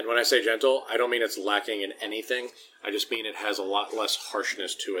 And when I say gentle, I don't mean it's lacking in anything. I just mean it has a lot less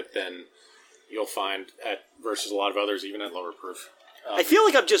harshness to it than you'll find versus a lot of others, even at lower proof. I feel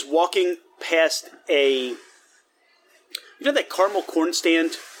like I'm just walking past that caramel corn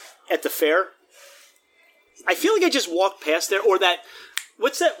stand at the fair? I feel like I just walked past there, or that,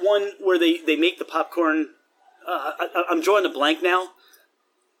 what's that one where they make the popcorn? I'm drawing a blank now.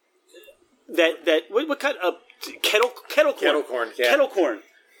 What kind of kettle corn? Kettle corn, yeah. Kettle corn.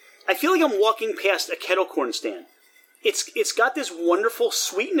 I feel like I'm walking past a kettle corn stand. It's got this wonderful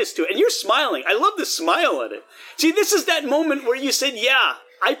sweetness to it, and you're smiling. I love the smile on it. See, this is that moment where you said, "Yeah,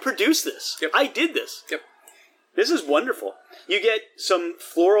 I produced this. Yep. I did this. Yep. This is wonderful." You get some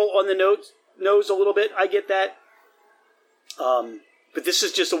floral on the nose a little bit. I get that. But this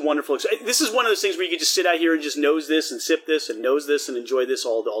is just a wonderful. This is one of those things where you can just sit out here and just nose this and sip this and nose this and enjoy this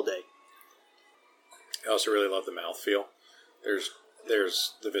all day. I also really love the mouthfeel. There's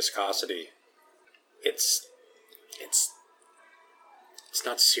the viscosity. It's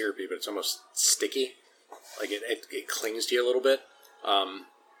not syrupy, but it's almost sticky. Like it clings to you a little bit.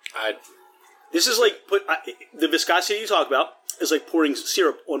 This is like the viscosity you talk about is like pouring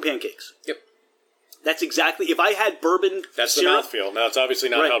syrup on pancakes. Yep. That's exactly. If I had bourbon, that's syrup, the mouthfeel. Now it's obviously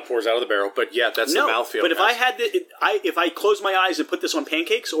not how it pours out of the barrel, but yeah, that's the mouthfeel. But if I had if I closed my eyes and put this on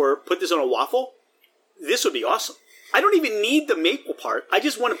pancakes or put this on a waffle, this would be awesome. I don't even need the maple part. I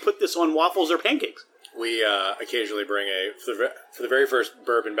just want to put this on waffles or pancakes. We occasionally bring for the very first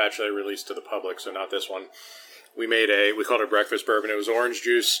bourbon batch that I released to the public, so not this one. We called it a breakfast bourbon. It was orange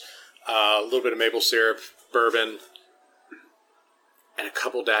juice, a little bit of maple syrup, bourbon, and a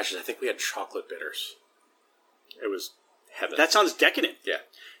couple dashes. I think we had chocolate bitters. It was heaven. That sounds decadent. Yeah.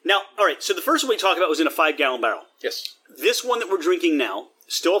 Now, all right, so the first one we talked about was in a 5-gallon barrel. Yes. This one that we're drinking now,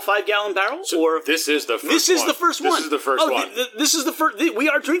 still a 5-gallon barrel? So this is the first one. This is the first one. This is the first one. This is the first. We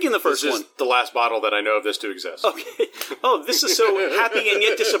are drinking the first one. This is the last bottle that I know of this to exist. Okay. Oh, this is so happy and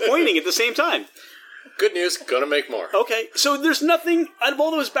yet disappointing at the same time. Good news, gonna make more. Okay, so there's nothing out of all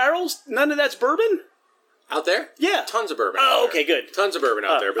those barrels, none of that's bourbon? Out there? Yeah. Tons of bourbon. Oh, okay, good. Tons of bourbon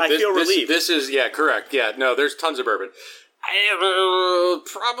out there. But I feel relieved. This is, correct. Yeah, no, there's tons of bourbon.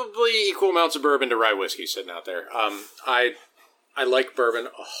 Probably equal amounts of bourbon to rye whiskey sitting out there. I like bourbon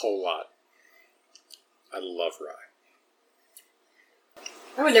a whole lot. I love rye.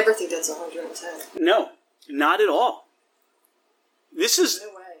 I would never think that's 110. No, not at all. This is No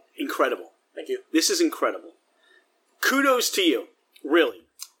way. incredible. Thank you. This is incredible. Kudos to you, really.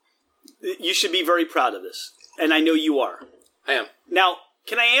 You should be very proud of this, and I know you are. I am. Now,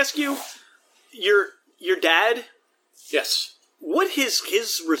 can I ask you, your dad? Yes. What has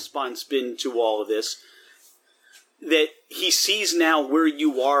his response been to all of this? That he sees now where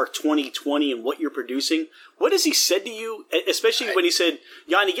you are 2020 and what you're producing. What has he said to you, especially when he said,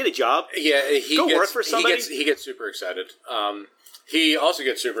 Yanni, get a job? Yeah, work for somebody? He gets super excited. He also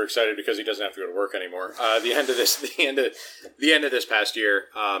gets super excited because he doesn't have to go to work anymore. The end of this past year,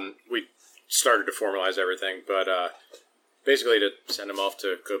 we started to formalize everything, but basically to send him off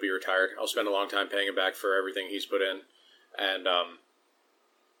to go be retired. I'll spend a long time paying him back for everything he's put in, and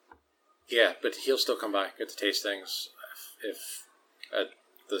but he'll still come by, get to taste things. If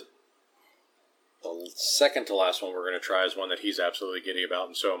the second to last one we're going to try is one that he's absolutely giddy about,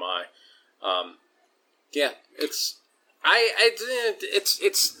 and so am I.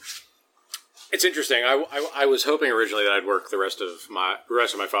 It's interesting. I was hoping originally that I'd work the rest of my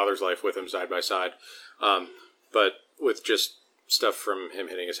father's life with him side by side, but with just stuff from him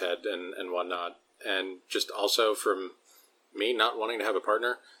hitting his head and whatnot, and just also from me not wanting to have a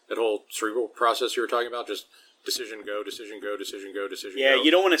partner. That whole cerebral process you were talking about, just decision go, decision go, decision go, decision go. Yeah, you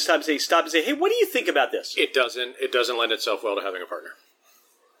don't want to stop and say, hey, what do you think about this? It doesn't lend itself well to having a partner.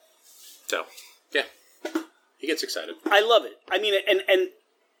 So, yeah. he gets excited. I love it. I mean, and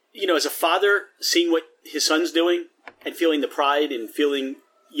you know, as a father, seeing what his son's doing and feeling the pride and feeling,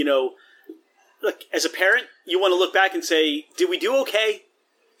 you know, look, as a parent, you want to look back and say, did we do okay?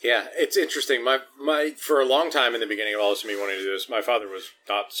 Yeah, it's interesting. My for a long time in the beginning of all this, me wanting to do this, my father was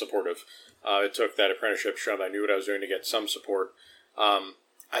not supportive. It took that apprenticeship to show him I knew what I was doing to get some support.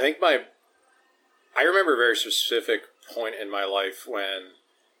 I think I remember a very specific point in my life when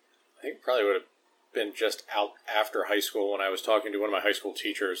I think probably would have been just out after high school when I was talking to one of my high school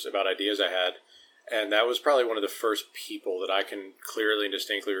teachers about ideas I had. And that was probably one of the first people that I can clearly and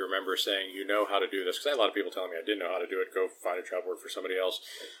distinctly remember saying, you know how to do this. Because I had a lot of people telling me I didn't know how to do it. Go find a job, work for somebody else.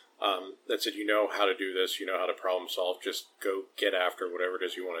 That said, you know how to do this. You know how to problem solve. Just go get after whatever it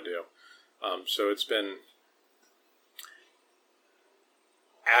is you want to do. So it's been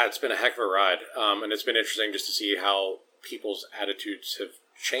a heck of a ride. And it's been interesting just to see how people's attitudes have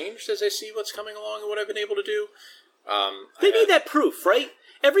changed as they see what's coming along and what I've been able to do. They need that proof, right?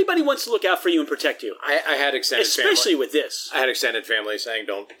 Everybody wants to look out for you and protect you. I had extended especially with this. I had extended family saying,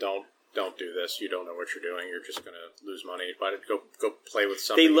 "Don't do this. You don't know what you're doing. You're just going to lose money. But go play with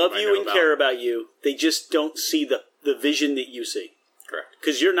something." They love you and care about you. They just don't see the vision that you see. Correct.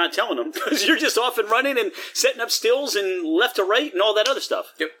 Because you're not telling them. Because you're just off and running and setting up stills and left to right and all that other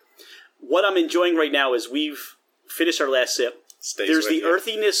stuff. Yep. What I'm enjoying right now is we've finished our last sip. There's the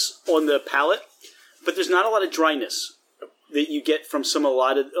earthiness on the palate, but there's not a lot of dryness that you get from a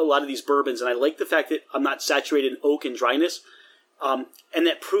lot of these bourbons, and I like the fact that I'm not saturated in oak and dryness, and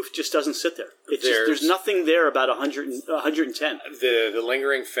that proof just doesn't sit there. There's nothing there about 110. The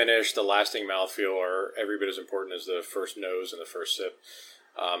lingering finish, the lasting mouthfeel are every bit as important as the first nose and the first sip.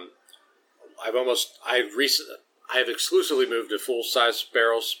 I have exclusively moved to full size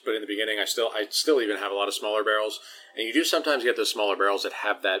barrels, but in the beginning, I still even have a lot of smaller barrels, and you do sometimes get those smaller barrels that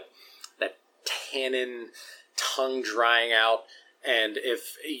have that tannin, tongue drying out, and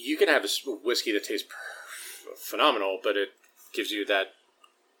if you can have a whiskey that tastes phenomenal, but it gives you that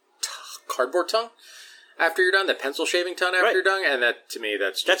cardboard tongue after you're done, that pencil shaving tongue after you're done, and that to me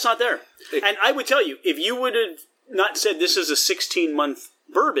that's not there. And I would tell you, if you would have not said this is a 16-month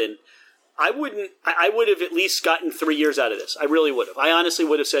bourbon, I would have at least gotten 3 years out of this. I really would have. I honestly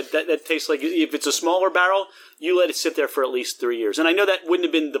would have said that tastes like, if it's a smaller barrel, you let it sit there for at least 3 years. And I know that wouldn't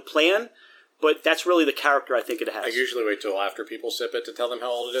have been the plan, but that's really the character I think it has. I usually wait till after people sip it to tell them how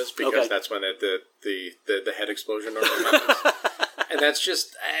old it is, because that's when the head explosion normally happens. And that's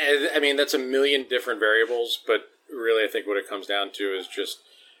just, I mean, that's a million different variables, but really I think what it comes down to is just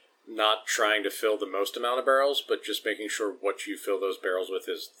not trying to fill the most amount of barrels, but just making sure what you fill those barrels with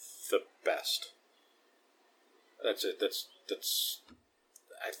is the best. That's it. That's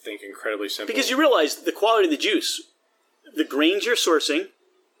I think incredibly simple. Because you realize the quality of the juice, the grains you're sourcing,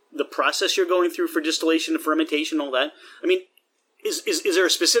 the process you're going through for distillation and fermentation, all that. I mean, is there a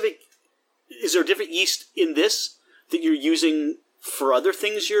different yeast in this that you're using for other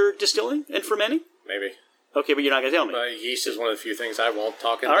things you're distilling and fermenting? Maybe. Okay, but you're not going to tell me. Yeast is one of the few things I won't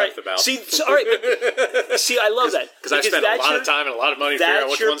talk in depth about. See, I love that. Because I spent a lot of time and a lot of money figuring out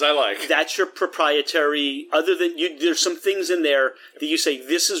which ones I like. That's your proprietary, other than there's some things in there that you say,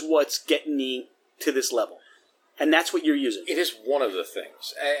 this is what's getting me to this level. And that's what you're using. It is one of the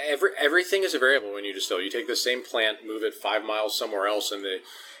things. Everything is a variable when you distill. You take the same plant, move it 5 miles somewhere else, and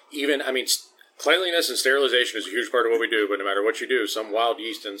cleanliness and sterilization is a huge part of what we do, but no matter what you do, some wild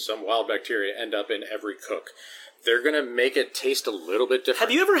yeast and some wild bacteria end up in every cook. They're going to make it taste a little bit different.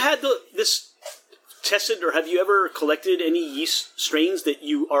 Have you ever had this tested, or have you ever collected any yeast strains that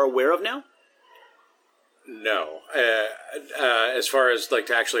you are aware of now? No. As far as to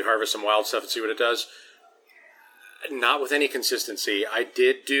actually harvest some wild stuff and see what it does, not with any consistency. I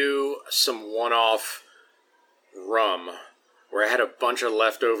did do some one-off rum where I had a bunch of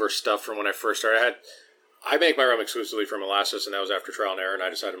leftover stuff from when I first started. I make my rum exclusively from molasses, and that was after trial and error, and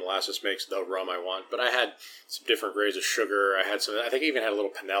I decided molasses makes the rum I want. But I had some different grades of sugar. I think I even had a little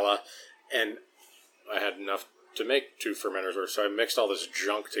panela, and I had enough to make 2 fermenters worth. So I mixed all this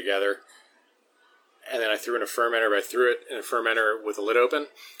junk together, and then I threw in a fermenter. But I threw it in a fermenter with the lid open,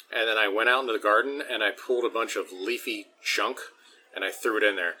 and then I went out into the garden, and I pulled a bunch of leafy junk, and I threw it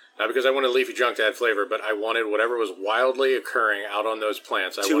in there. Not because I wanted leafy junk to add flavor, but I wanted whatever was wildly occurring out on those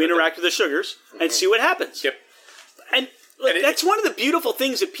plants. To interact with the sugars and see what happens. Yep. And that's one of the beautiful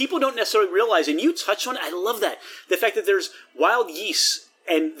things that people don't necessarily realize, and you touched on it. I love that. The fact that there's wild yeast,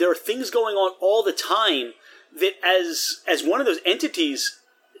 and there are things going on all the time that as one of those entities,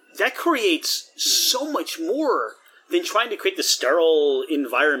 that creates so much more than trying to create the sterile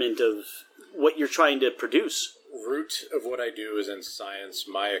environment of what you're trying to produce. Root of what I do is in science.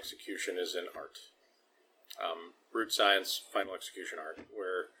 My execution is in art. Root science, final execution art,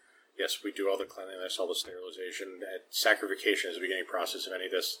 where, yes, we do all the cleanliness, all the sterilization. Saccharification is the beginning process of any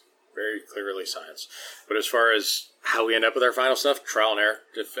of this. Very clearly science. But as far as how we end up with our final stuff, trial and error.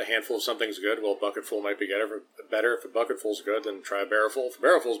 If a handful of something's good, well, a bucketful might be better. If a bucketful's good, then try a barrelful. If a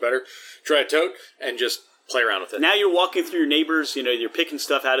barrelful's better, try a tote, and just play around with it. Now you're walking through your neighbors, you're picking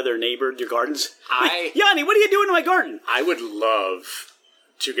stuff out of your gardens. Yanni, what are you doing in my garden? I would love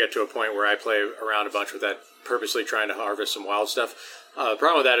to get to a point where I play around a bunch with that, purposely trying to harvest some wild stuff. The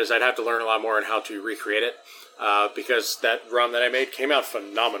problem with that is I'd have to learn a lot more on how to recreate it, because that rum that I made came out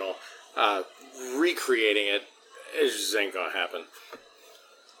phenomenal. Recreating it just ain't gonna happen.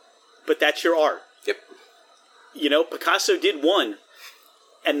 But that's your art. Yep. Picasso did one,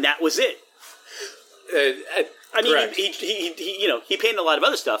 and that was it. He painted a lot of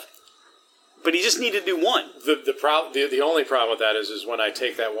other stuff, but he just needed to do one. The only problem with that is when I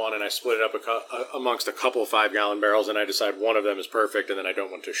take that one and I split it up amongst a couple of 5-gallon barrels, and I decide one of them is perfect, and then I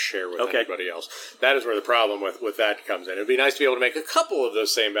don't want to share with anybody else. That is where the problem with that comes in. It'd be nice to be able to make a couple of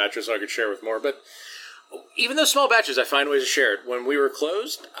those same batches so I could share with more, but even those small batches, I find ways to share it. When we were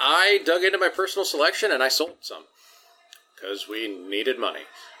closed, I dug into my personal selection and I sold some because we needed money.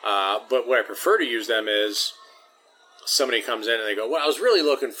 But what I prefer to use them is somebody comes in and they go, what I was really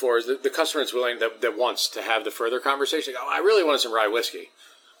looking for is the customer that's willing, that wants to have the further conversation. They go, I really wanted some rye whiskey.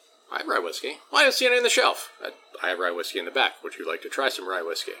 I have rye whiskey. Well, I didn't see any on the shelf. I have rye whiskey in the back. Would you like to try some rye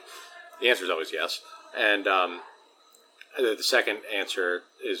whiskey? The answer is always yes. And the second answer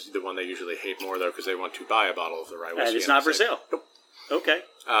is the one they usually hate more, though, because they want to buy a bottle of the rye whiskey. And it's not for sale. Nope. Okay.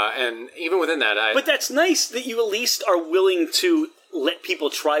 And even within that, But that's nice that you at least are willing to let people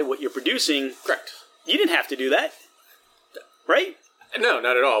try what you're producing. Correct. You didn't have to do that, right? No,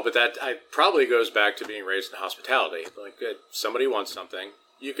 not at all. But that probably goes back to being raised in hospitality. Like, somebody wants something,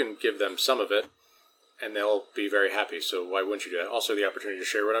 you can give them some of it, and they'll be very happy. So why wouldn't you do that? Also, the opportunity to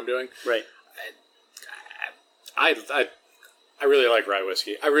share what I'm doing. Right. I really like rye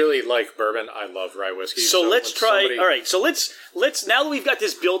whiskey. I really like bourbon. I love rye whiskey. So let's try. All right. So let's now that we've got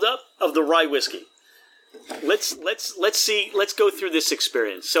this buildup of the rye whiskey, let's see. Let's go through this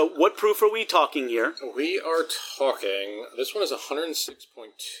experience. So what proof are we talking here? We are talking. This one is 106.2.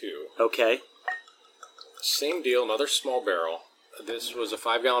 Okay. Same deal. Another small barrel. This was a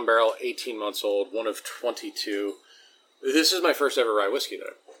 5-gallon barrel, 18 months old, one of 22. This is my first ever rye whiskey that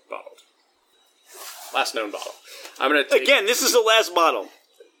I bottled. Last known bottle. Again, this is the last bottle.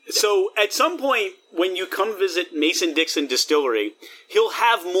 So at some point when you come visit Mason-Dixon Distillery, he'll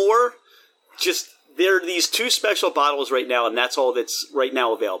have more. Just there are these 2 special bottles right now, and that's all that's right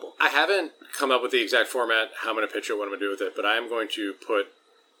now available. I haven't come up with the exact format, how I'm going to pitch it, what I'm going to do with it, but I am going to put...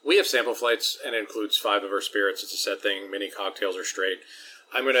 We have sample flights, and it includes 5 of our spirits. It's a set thing. Mini cocktails are straight.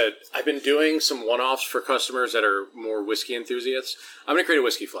 I've been doing some one-offs for customers that are more whiskey enthusiasts. I'm going to create a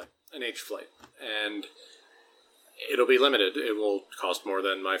whiskey flight, an aged flight, and it'll be limited. It will cost more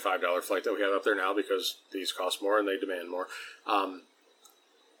than my $5 flight that we have up there now because these cost more and they demand more.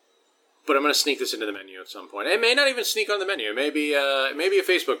 But I'm going to sneak this into the menu at some point. It may not even sneak on the menu. It may be a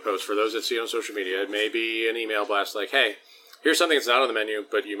Facebook post for those that see it on social media. It may be an email blast like, hey, here's something that's not on the menu,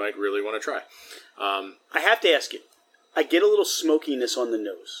 but you might really want to try. I have to ask you, I get a little smokiness on the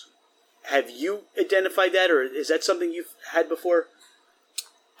nose. Have you identified that, or is that something you've had before?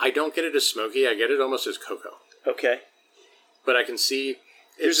 I don't get it as smoky. I get it almost as cocoa. Okay. But I can see...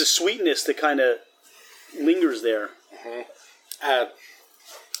 There's a sweetness that kind of lingers there. Mm-hmm.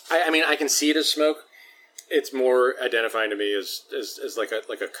 I can see it as smoke. It's more identifying to me as like a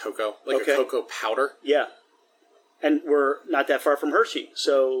cocoa, like a cocoa powder. Yeah. And we're not that far from Hershey,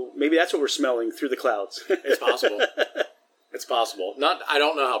 so maybe that's what we're smelling through the clouds. It's possible. It's possible. I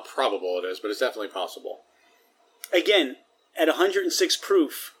don't know how probable it is, but it's definitely possible. Again, at 106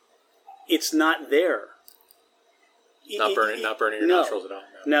 proof, it's not there. Not burning your nostrils at all.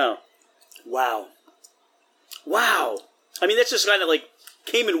 No. Wow. I mean, that's just kind of like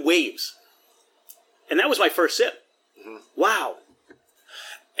came in waves. And that was my first sip. Mm-hmm. Wow.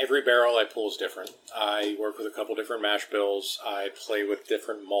 Every barrel I pull is different. I work with a couple different mash bills. I play with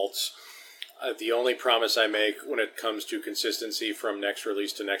different malts. The only promise I make when it comes to consistency from next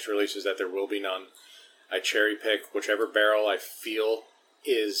release to next release is that there will be none. I cherry pick whichever barrel I feel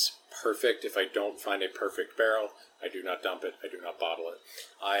is perfect. If I don't find a perfect barrel, I do not dump it. I do not bottle it.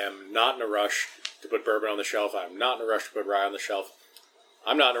 I am not in a rush to put bourbon on the shelf. I am not in a rush to put rye on the shelf.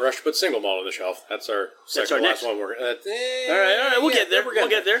 I'm not in a rush to put single malt on the shelf. That's our last one. All right. We'll get there. We'll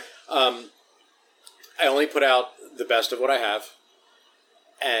get there. I only put out the best of what I have.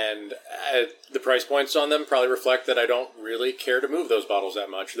 And the price points on them probably reflect that I don't really care to move those bottles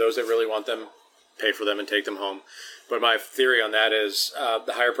that much. Those that really want them pay for them and take them home. But my theory on that is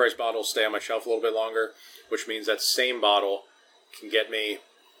the higher price bottles stay on my shelf a little bit longer, which means that same bottle can get me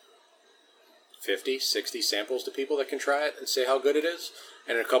 50, 60 samples to people that can try it and say how good it is.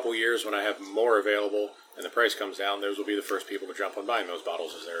 And in a couple years, when I have more available and the price comes down, those will be the first people to jump on buying those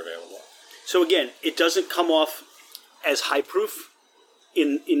bottles as they're available. So again, it doesn't come off as high proof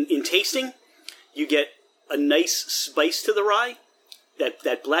in tasting. You get a nice spice to the rye,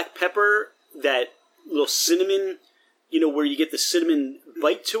 that black pepper, that little cinnamon, where you get the cinnamon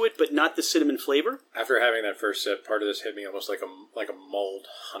bite to it, but not the cinnamon flavor. After having that first sip, part of this hit me almost like a mulled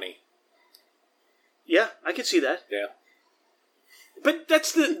honey. Yeah, I could see that. Yeah. But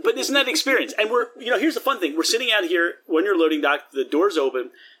isn't that experience? And we're, here's the fun thing. We're sitting out here when you're loading dock, the door's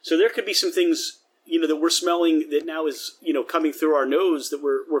open. So there could be some things, that we're smelling that now is, coming through our nose that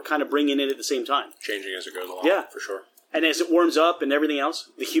we're kind of bringing in at the same time. Changing as it goes along. Yeah. For sure. And as it warms up and everything else,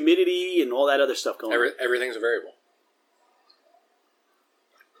 the humidity and all that other stuff going on. Everything's a variable.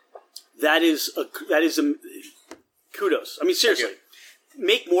 That is kudos. I mean, seriously.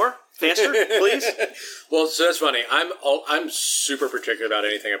 Make more. Faster, please. Well, so that's funny. I'm super particular about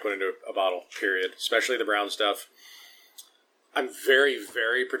anything I put into a bottle, period, especially the brown stuff. I'm very,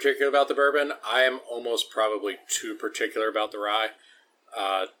 very particular about the bourbon. I am almost probably too particular about the rye.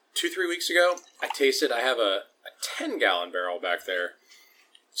 2-3 weeks ago, I tasted, I have a 10-gallon barrel back there.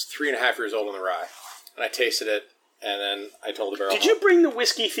 It's 3.5 years old in the rye. And I tasted it, and then I told the barrel... Did you bring the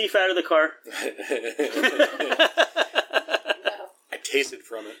whiskey thief out of the car? I tasted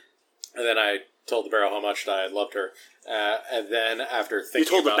from it. And then I told the barrel how much I loved her. And then after thinking You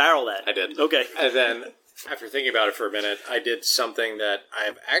told the barrel that? I did. Okay. And then after thinking about it for a minute, I did something that I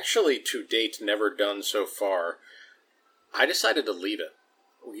have actually to date never done so far. I decided to leave it.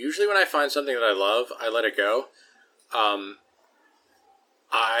 Usually when I find something that I love, I let it go.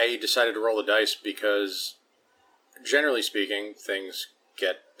 I decided to roll the dice because, generally speaking, things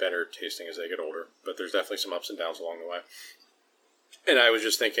get better tasting as they get older. But there's definitely some ups and downs along the way. And I was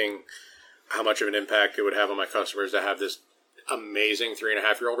just thinking how much of an impact it would have on my customers to have this amazing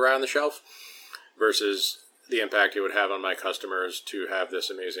 3.5-year-old rye on the shelf versus the impact it would have on my customers to have this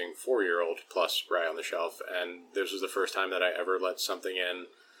amazing 4-year-old plus rye on the shelf. And this was the first time that I ever let something in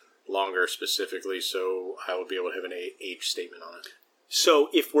longer specifically, so I would be able to have an age statement on it. So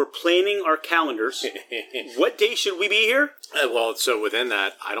if we're planning our calendars, what day should we be here? Well, so within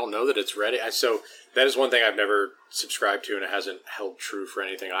that, I don't know that it's ready. So that is one thing I've never subscribed to, and it hasn't held true for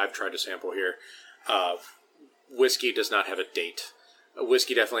anything I've tried to sample here. Whiskey does not have a date.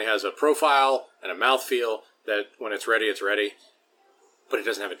 Whiskey definitely has a profile and a mouthfeel that when it's ready, it's ready. But it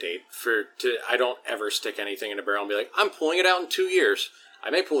doesn't have a date. I don't ever stick anything in a barrel and be like, I'm pulling it out in 2 years. I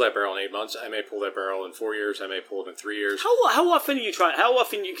may pull that barrel in 8 months. I may pull that barrel in 4 years. I may pull it in 3 years. How often do you try? How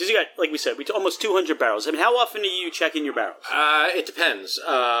often because you got, like we said, almost 200 barrels. I mean, how often are you checking your barrels? It depends.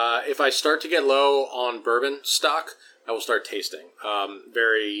 If I start to get low on bourbon stock, I will start tasting.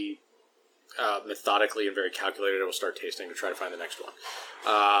 Very methodically and very calculated, I will start tasting to try to find the next one.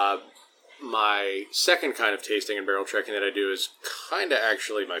 My second kind of tasting and barrel checking that I do is kind of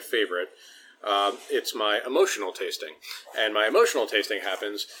actually my favorite. It's my emotional tasting. And my emotional tasting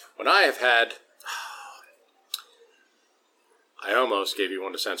happens when I have had... I almost gave you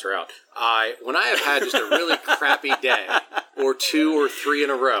one to censor out. When I have had just a really crappy day, or 2 or 3 in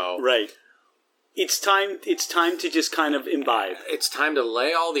a row... Right. It's time to just kind of imbibe. It's time to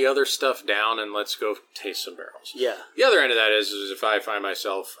lay all the other stuff down and let's go taste some barrels. Yeah. The other end of that is if I find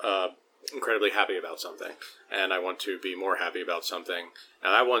myself incredibly happy about something, and I want to be more happy about something.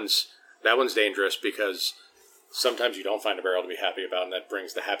 Now that one's dangerous because sometimes you don't find a barrel to be happy about, and that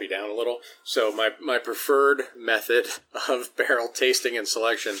brings the happy down a little. So my preferred method of barrel tasting and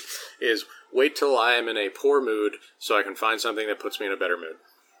selection is wait till I am in a poor mood so I can find something that puts me in a better mood.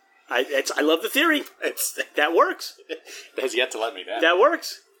 I love the theory. That works. It has yet to let me down. That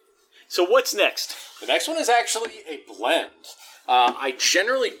works. So what's next? The next one is actually a blend. I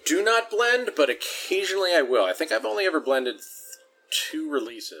generally do not blend, but occasionally I will. I think I've only ever blended 2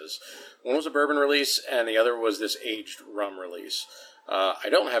 releases. One was a bourbon release, and the other was this aged rum release. I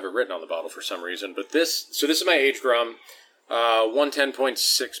don't have it written on the bottle for some reason, but this is my aged rum,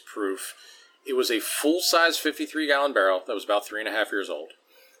 110.6 proof. It was a full-size 53-gallon barrel that was about 3.5 years old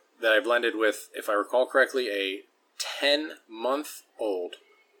that I blended with, if I recall correctly, a 10-month-old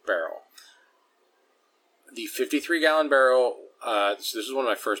barrel. The 53-gallon barrel, so this is one of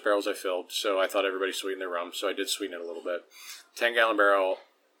my first barrels I filled, so I thought everybody sweetened their rum, so I did sweeten it a little bit. 10-gallon barrel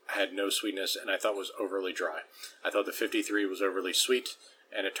had no sweetness, and I thought was overly dry. I thought the 53 was overly sweet,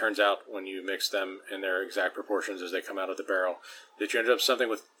 and it turns out when you mix them in their exact proportions as they come out of the barrel, that you end up with something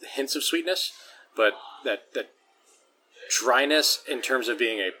with hints of sweetness, but that dryness in terms of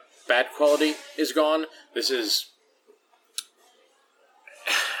being a bad quality is gone. This is...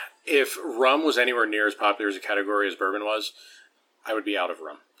 If rum was anywhere near as popular as a category as bourbon was, I would be out of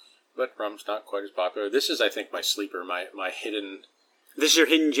rum. But rum's not quite as popular. This is, I think, my sleeper, my hidden... This is your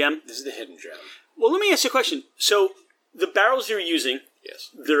hidden gem? This is the hidden gem. Well, let me ask you a question. So, the barrels you're using, yes,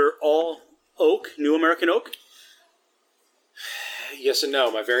 they're all oak, New American oak? Yes and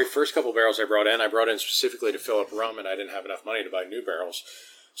no. My very first couple barrels I brought in specifically to fill up rum, and I didn't have enough money to buy new barrels.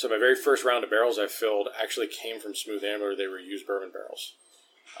 So my very first round of barrels I filled actually came from Smooth Ambler. They were used bourbon barrels.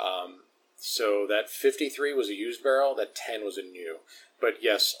 So that 53 was a used barrel, that 10 was a new. But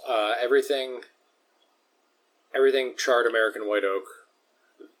yes, everything charred American white oak,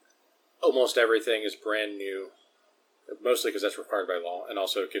 almost everything is brand new, mostly because that's required by law, and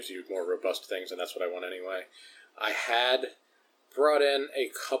also it gives you more robust things, and that's what I want anyway. I had brought in a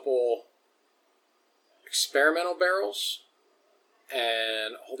couple experimental barrels,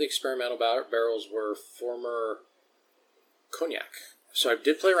 and all the experimental barrels were former cognac. So I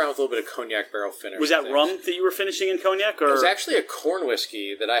did play around with a little bit of cognac barrel finish. Was that rum that you were finishing in cognac? Or? It was actually a corn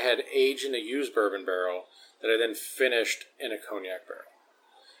whiskey that I had aged in a used bourbon barrel that I then finished in a cognac barrel.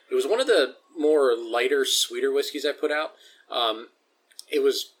 It was one of the more lighter, sweeter whiskeys I put out. It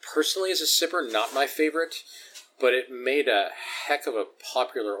was, personally as a sipper, not my favorite, but it made a heck of a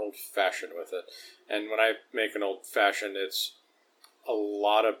popular old-fashioned with it. And when I make an old-fashioned, it's a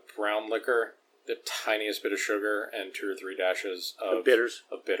lot of brown liquor, the tiniest bit of sugar, and 2 or 3 dashes of bitters.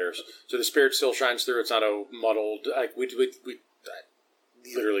 So the spirit still shines through. It's not a muddled... We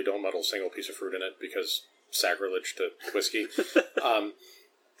literally don't muddle a single piece of fruit in it because sacrilege to whiskey.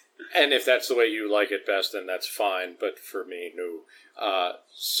 And if that's the way you like it best, then that's fine. But for me, no.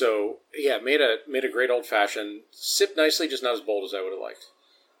 So yeah, made a great old fashioned. Sipped nicely, just not as bold as I would have liked.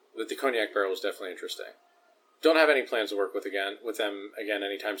 But the cognac barrel was definitely interesting. Don't have any plans to work with them again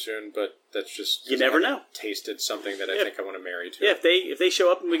anytime soon. But that's just you never know. Tasted something that I think I want to marry to. Yeah, if they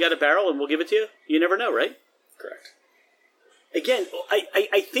show up and we got a barrel and we'll give it to you, you never know, right? Correct. Again,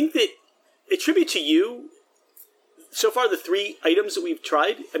 I think that a tribute to you. So far, the 3 items that we've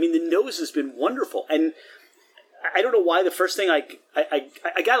tried, I mean, the nose has been wonderful. And I don't know why the first thing I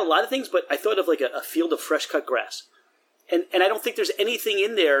got a lot of things, but I thought of like a field of fresh cut grass. And I don't think there's anything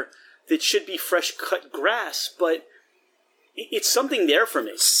in there that should be fresh cut grass, but it's something there for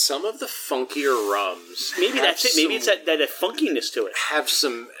me. Some of the funkier rums. Maybe that's it. Maybe it's that funkiness to it. Have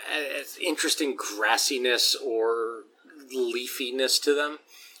some interesting grassiness or leafiness to them.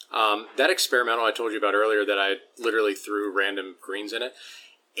 That experimental I told you about earlier that I literally threw random greens in it,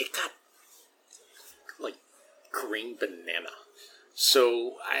 it got like green banana.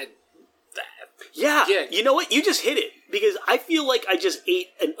 So yeah, you know what? You just hit it because I feel like I just ate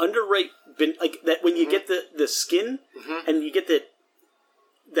an underripe like that when you get the skin and you get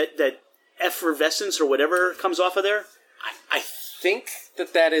that effervescence or whatever comes off of there. I think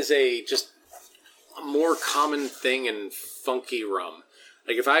that is just a more common thing in funky rum.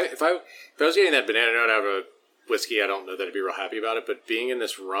 Like if I was getting that banana note out of a whiskey, I don't know that I'd be real happy about it. But being in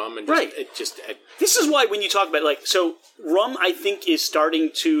this rum and this is why when you talk about rum, I think is starting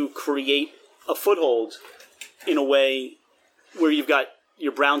to create a foothold in a way where you've got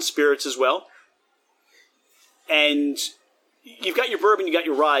your brown spirits as well, and you've got your bourbon, you got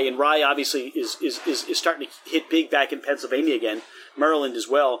your rye, and rye obviously is starting to hit big back in Pennsylvania again, Maryland as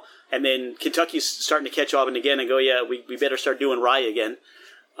well. And then Kentucky's starting to catch on again and go, yeah, we better start doing rye again.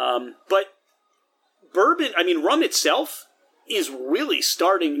 But bourbon, rum itself is really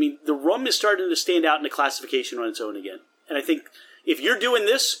starting. The rum is starting to stand out in the classification on its own again. And I think if you're doing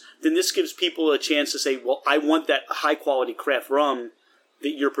this, then this gives people a chance to say, well, I want that high-quality craft rum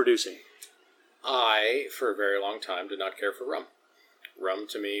that you're producing. I, for a very long time, did not care for rum. Rum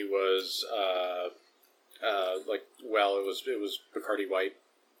to me was, it was Bacardi White.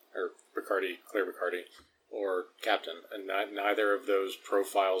 Or Bacardi, Clear Bacardi, or Captain. And neither of those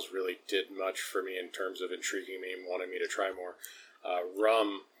profiles really did much for me in terms of intriguing me and wanting me to try more.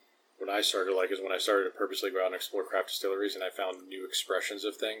 Rum, what I started to like is when I started to purposely go out and explore craft distilleries and I found new expressions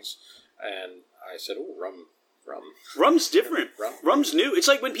of things. And I said, oh, rum. Rum's different. Rum's new. It's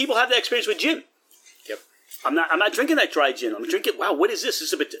like when people have that experience with gin. Yep. I'm not drinking that dry gin. I'm drinking, wow, what is this?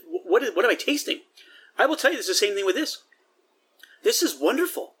 This is a bit, what am I tasting? I will tell you, it's the same thing with this. This is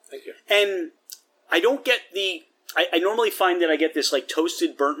wonderful. Thank you. And I don't get I normally find that I get this like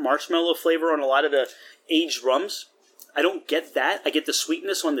toasted burnt marshmallow flavor on a lot of the aged rums. I don't get that. I get the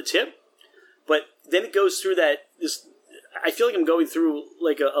sweetness on the tip. But then it goes through I feel like I'm going through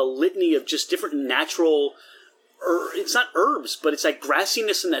like a litany of just different natural, it's not herbs, but it's like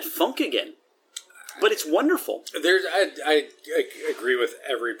grassiness and that funk again. but it's wonderful. I agree with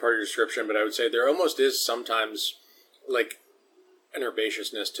every part of your description, but I would say there almost is sometimes like an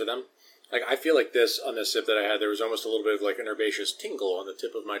herbaceousness to them. Like, I feel like on this sip that I had, there was almost a little bit of like an herbaceous tingle on the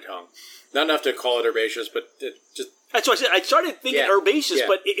tip of my tongue. Not enough to call it herbaceous, but it just... That's what I said. I started thinking herbaceous,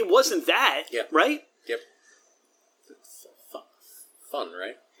 but it wasn't that, right? Yep. It's fun,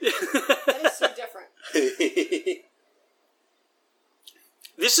 right? That is so different.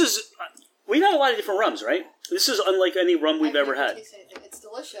 This is... We've had a lot of different rums, right? This is unlike any rum we've ever had. It's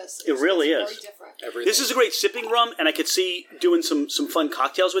delicious. It really is. Very different. Everything. This is a great sipping rum, and I could see doing some fun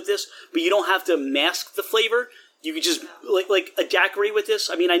cocktails with this, but you don't have to mask the flavor. You could just, like a daiquiri with this.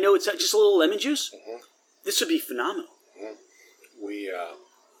 I mean, I know it's just a little lemon juice. Mm-hmm. This would be phenomenal. Mm-hmm.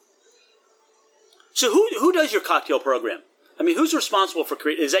 So who does your cocktail program? I mean, who's responsible for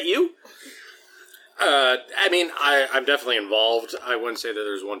creating? Is that you? I mean, I'm definitely involved. I wouldn't say that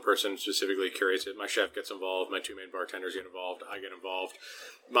there's one person specifically who curates it. My chef gets involved. My two main bartenders get involved. I get involved.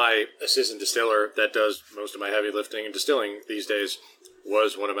 My assistant distiller that does most of my heavy lifting and distilling these days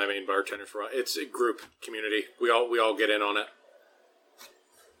was one of my main bartenders. It's a group community. We all get in on it.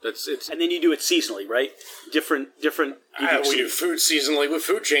 And then you do it seasonally, right? Different. We do food seasonally. With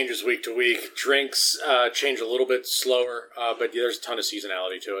food changes week to week. Drinks change a little bit slower, but there's a ton of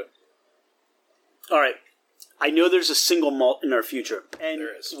seasonality to it. All right. I know there's a single malt in our future. And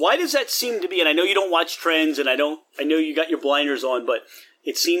there is. Why does that seem to be? And I know you don't watch trends, and I know you got your blinders on, but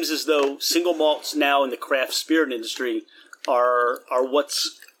it seems as though single malts now in the craft spirit industry are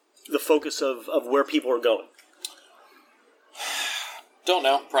what's the focus of where people are going. Don't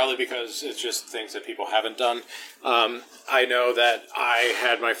know. Probably because it's just things that people haven't done. I know that I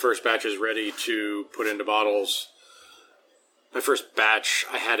had my first batches ready to put into bottles. My first batch,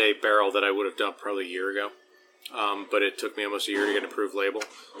 I had a barrel that I would have dumped probably a year ago. But it took me almost a year to get an approved label.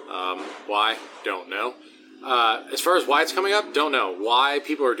 Why? Don't know. As far as why it's coming up, don't know. Why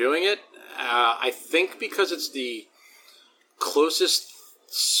people are doing it? I think because it's the closest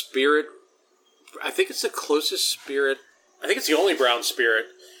spirit. I think it's the closest spirit. I think it's the only brown spirit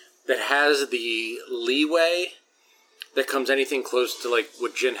that has the leeway that comes anything close to like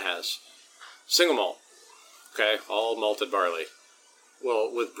what gin has. Single malt. Okay, all malted barley. Well,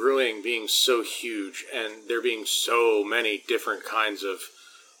 with brewing being so huge and there being so many different kinds of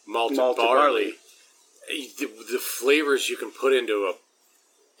malted barley, the flavors you can put into a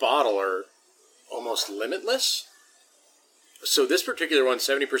bottle are almost limitless. So this particular one,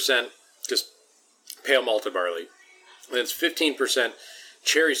 70% just pale malted barley. And it's 15%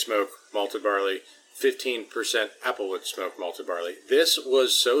 cherry smoke malted barley, 15% applewood smoke malted barley. This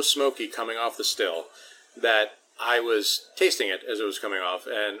was so smoky coming off the still that I was tasting it as it was coming off,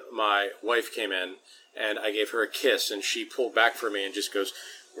 and my wife came in, and I gave her a kiss, and she pulled back from me and just goes,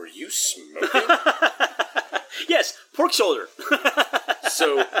 "Were you smoking?" Yes, pork shoulder.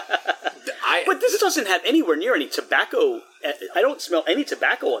 But this doesn't have anywhere near any tobacco. I don't smell any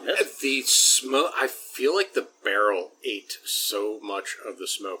tobacco on this. The smoke, I feel like the barrel ate so much of the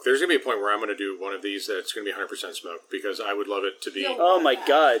smoke. There's going to be a point where I'm going to do one of these that's going to be 100% smoke, because I would love it to be... Oh my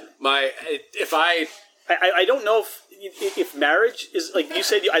God. I don't know if marriage is, like you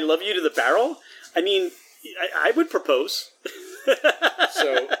said, I love you to the barrel. I mean, I would propose.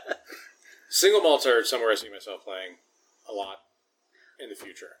 So, single malts are somewhere I see myself playing a lot in the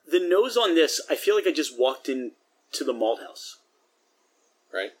future. The nose on this, I feel like I just walked into the malt house.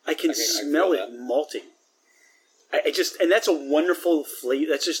 Right? I can smell it malting. And that's a wonderful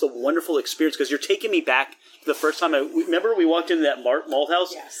flavor. That's just a wonderful experience, because you're taking me back to the first time remember we walked into that malt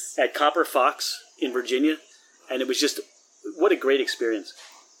house at Copper Fox in Virginia, and it was just, what a great experience.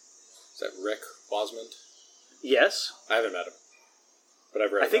 Is that Rick Wasmond? Yes. I haven't met him, but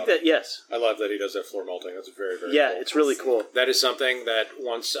I've read about him. Yes. I love that he does that floor malting. That's very, very cool. It's really cool. That is something that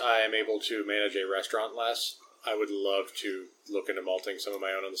once I am able to manage a restaurant less, I would love to look into malting some of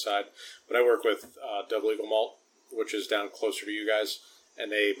my own on the side. But I work with Double Eagle Malt, which is down closer to you guys,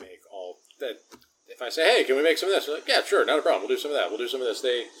 and they make all that. If I say, "Hey, can we make some of this?" They're like, "Yeah, sure, not a problem. We'll do some of that. We'll do some of this."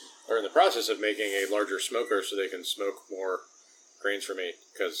 They are in the process of making a larger smoker so they can smoke more grains for me,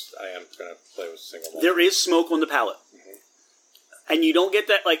 because I am going to play with single malt. There is smoke on the palate. Mm-hmm. And you don't get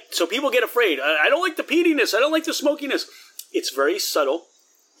that, so people get afraid. I don't like the peatiness. I don't like the smokiness. It's very subtle,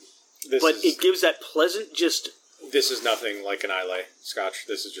 it gives that pleasant This is nothing like an Islay Scotch.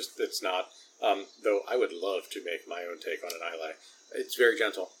 This is just, it's not. Though I would love to make my own take on an Islay. It's very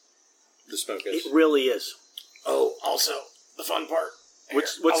gentle. The smoke is. It really is. Oh, also, the fun part.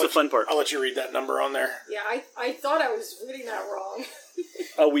 What's the fun part? I'll let you read that number on there. Yeah, I thought I was reading that wrong.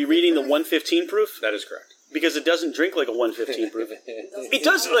 Are we reading the 115 proof? That is correct. because it doesn't drink like a 115 proof. It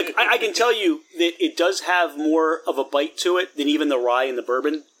does, like, I can tell you that it does have more of a bite to it than even the rye and the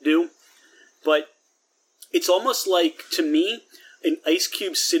bourbon do. But it's almost like, to me, an ice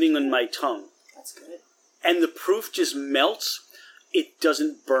cube sitting on my tongue. That's good. And the proof just melts. It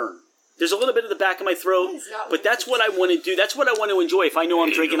doesn't burn. There's a little bit of the back of my throat, but that's what I want to do. That's what I want to enjoy if I know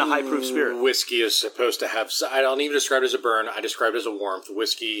I'm drinking a high-proof spirit. Whiskey is supposed to have... I don't even describe it as a burn. I describe it as a warmth.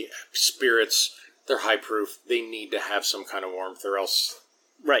 Whiskey, spirits, they're high-proof. They need to have some kind of warmth or else...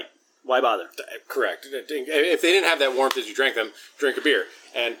 Right. Why bother? Correct. If they didn't have that warmth as you drank them, drink a beer.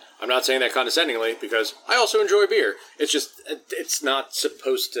 And I'm not saying that condescendingly because I also enjoy beer. It's just, it's not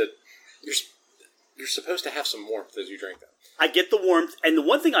supposed to... You're supposed to have some warmth as you drink them. I get the warmth, and the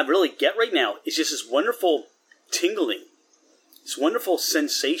one thing I really get right now is just this wonderful tingling, this wonderful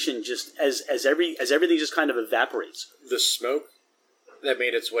sensation, just as everything just kind of evaporates. The smoke that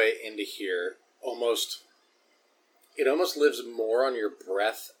made its way into here almost lives more on your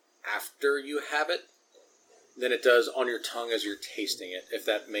breath after you have it than it does on your tongue as you're tasting it. If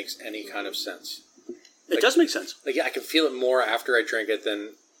that makes any kind of sense. It does make sense. Like, yeah, I can feel it more after I drink it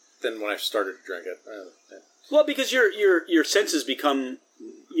than when I started to drink it. Yeah. Well, because your senses become,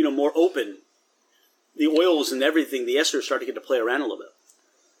 more open. The oils and everything, the esters start to get to play around a little bit.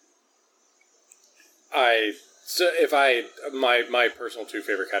 My personal two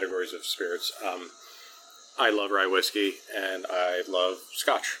favorite categories of spirits, I love rye whiskey and I love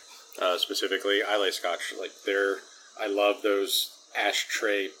Scotch. Specifically, Islay Scotch. I love those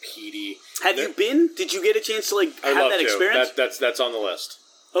ashtray peaty. Have you been? Did you get a chance to have that experience? That's on the list.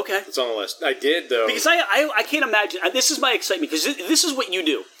 Okay. It's on the list. I did, though. Because I can't imagine. This is my excitement, because this is what you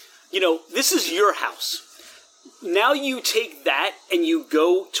do. This is your house. Now you take that and you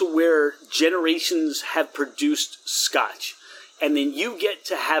go to where generations have produced Scotch. And then you get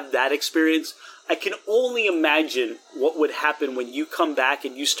to have that experience. I can only imagine what would happen when you come back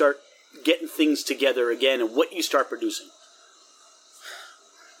and you start getting things together again and what you start producing.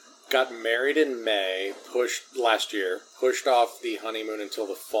 Got married in May, last year, pushed off the honeymoon until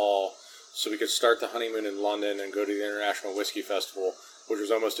the fall so we could start the honeymoon in London and go to the International Whiskey Festival, which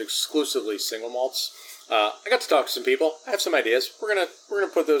was almost exclusively single malts. I got to talk to some people. I have some ideas. We're gonna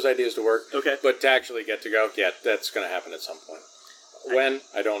put those ideas to work. Okay. But to actually get to go, yeah, that's gonna happen at some point. When?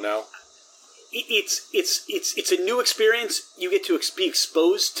 I don't know. It's a new experience. You get to be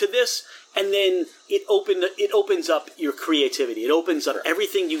exposed to this, and then it opens up your creativity. It opens up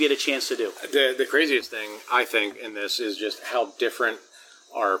everything you get a chance to do. The craziest thing, I think, in this is just how different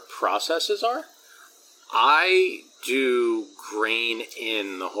our processes are. I do grain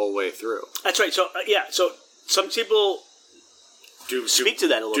in the whole way through. That's right. So, so some people speak to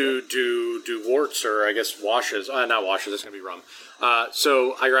that a little bit. Do worts, or I guess washes. Not washes, that's going to be rum.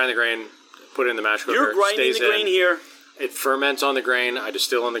 So I grind the grain, put it in the mash cooker. You're grinding the grain here. It ferments on the grain. I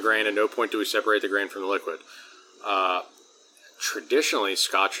distill on the grain. At no point do we separate the grain from the liquid. Traditionally,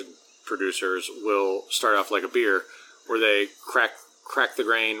 Scotch producers will start off like a beer, where they crack the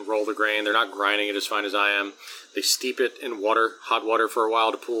grain, roll the grain. They're not grinding it as fine as I am. They steep it in hot water for a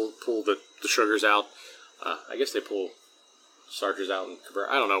while to pull the sugars out. I guess they pull starches out and convert.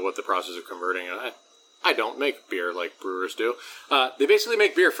 I don't know what the process of converting it. I don't make beer like brewers do. They basically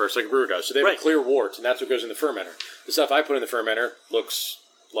make beer first, like a brewer does. So they have a clear wort, and that's what goes in the fermenter. The stuff I put in the fermenter looks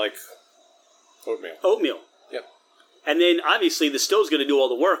like oatmeal. Yep. And then, obviously, the still's going to do all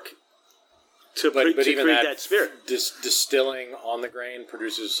the work to create that spirit. Distilling on the grain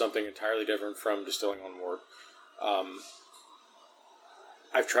produces something entirely different from distilling on wort.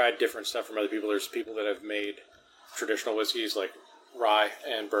 I've tried different stuff from other people. There's people that have made traditional whiskeys like rye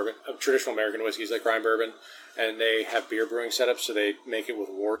and bourbon, traditional American whiskeys like rye and bourbon, and they have beer brewing setups, so they make it with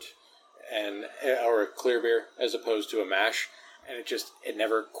wort or a clear beer as opposed to a mash, and it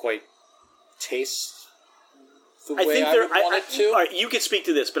never quite tastes the way I would want it to. All right, you can speak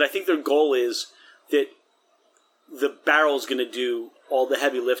to this, but I think their goal is that the barrel's going to do all the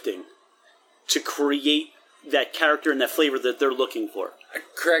heavy lifting to create that character and that flavor that they're looking for.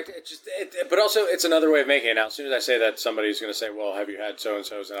 Correct. But also, it's another way of making it. Now, as soon as I say that, somebody's going to say, "Well, have you had so and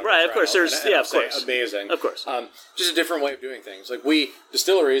so's?" Right. Of course. Of course. Amazing. Of course. Just a different way of doing things. Like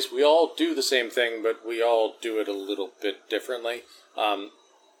distilleries, we all do the same thing, but we all do it a little bit differently.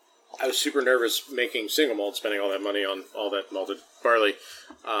 I was super nervous making single malt, spending all that money on all that malted barley,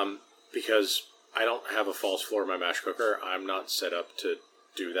 because I don't have a false floor in my mash cooker. I'm not set up to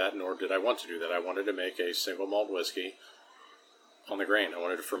do that, nor did I want to do that. I wanted to make a single malt whiskey on the grain. I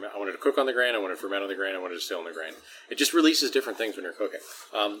wanted to ferment. I wanted to cook on the grain. I wanted to ferment on the grain. I wanted to distill on the grain. It just releases different things when you're cooking.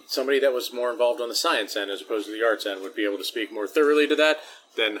 Somebody that was more involved on the science end as opposed to the arts end would be able to speak more thoroughly to that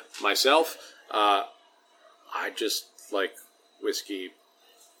than myself. I just like whiskey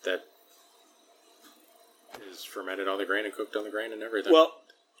that is fermented on the grain and cooked on the grain and everything. Well,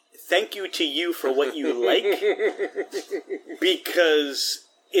 thank you to you for what you like, because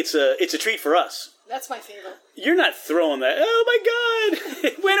it's a treat for us. That's my favorite. You're not throwing that. Oh my God,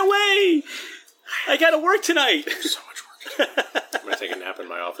 it went away. I got to work tonight. So much work to do. I'm going to take a nap in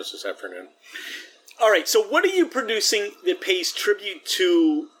my office this afternoon. All right, so what are you producing that pays tribute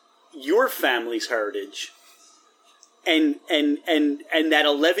to your family's heritage and that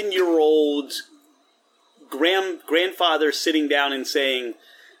 11-year-old grandfather sitting down and saying,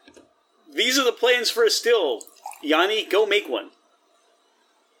 these are the plans for a still. Yanni, go make one.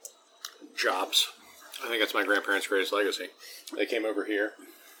 Jobs. I think that's my grandparents' greatest legacy. They came over here,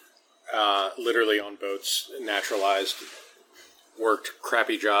 literally on boats, naturalized, worked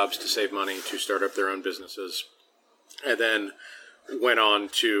crappy jobs to save money to start up their own businesses, and then went on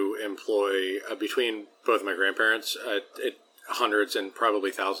to employ, between both of my grandparents, hundreds and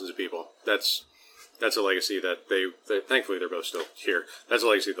probably thousands of people. That's a legacy that they thankfully they're both still here. That's a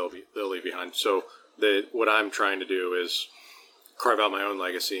legacy they'll leave behind. So what I'm trying to do is carve out my own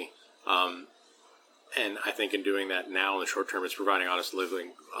legacy. And I think in doing that now in the short term, it's providing honest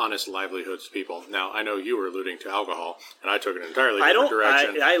livelihoods to people. Now, I know you were alluding to alcohol, and I took it an entirely different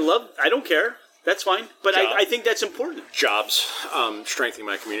direction. I don't care. That's fine. But I think that's important. Jobs, strengthening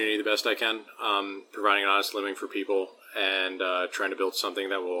my community the best I can, providing an honest living for people, and trying to build something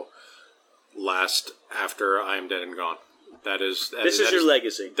that will last after I am dead and gone. This is your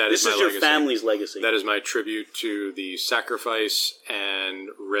legacy. This is your family's legacy. That is my tribute to the sacrifice and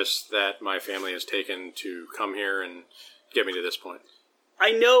risk that my family has taken to come here and get me to this point.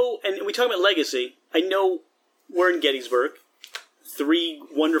 I know, and we talk about legacy, I know we're in Gettysburg. 3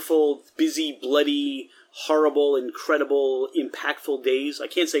 wonderful, busy, bloody, horrible, incredible, impactful days. I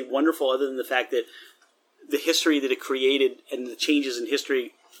can't say wonderful other than the fact that the history that it created and the changes in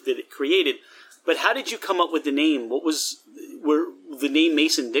history that it created. But how did you come up with the name? What was the name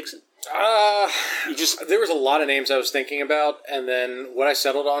Mason-Dixon? There was a lot of names I was thinking about, and then what I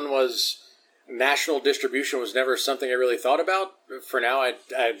settled on was national distribution was never something I really thought about. For now,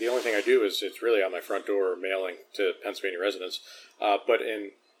 the only thing I do is it's really on my front door mailing to Pennsylvania residents. But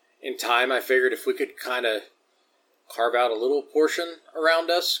in time, I figured if we could kind of carve out a little portion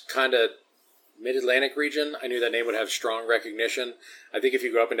around us, kind of Mid-Atlantic region, I knew that name would have strong recognition. I think if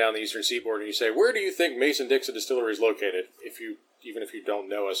you go up and down the Eastern Seaboard and you say, where do you think Mason-Dixon Distillery is located? Even if you don't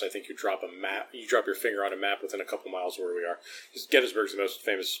know us, I think you drop your finger on a map within a couple miles of where we are. Because Gettysburg's the most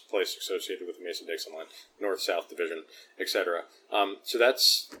famous place associated with the Mason-Dixon line, North-South Division, etc. So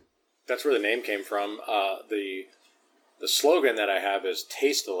that's where the name came from. The slogan that I have is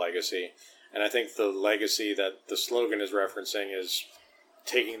Taste the Legacy, and I think the legacy that the slogan is referencing is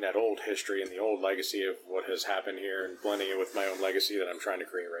taking that old history and the old legacy of what has happened here and blending it with my own legacy that I'm trying to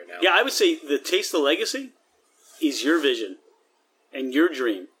create right now. Yeah, I would say the Taste the Legacy is your vision and your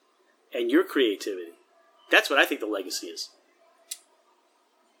dream and your creativity. That's what I think the legacy is.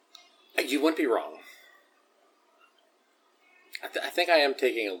 You wouldn't be wrong. I think I am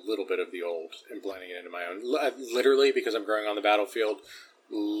taking a little bit of the old and blending it into my own. Literally because I'm growing on the battlefield.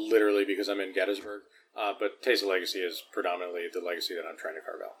 Literally because I'm in Gettysburg. But Taste of Legacy is predominantly the legacy that I'm trying to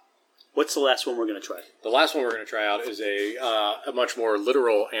carve out. What's the last one we're going to try? The last one we're going to try out is a much more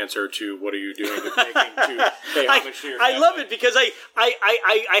literal answer to what are you doing to pay homage to your family. I love it because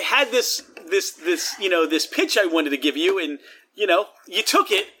I had this pitch I wanted to give you, and you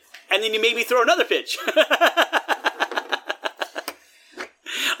took it, and then you made me throw another pitch.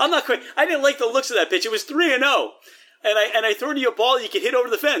 I'm not quite. I didn't like the looks of that pitch. It was 3-0, and I threw you a ball you could hit over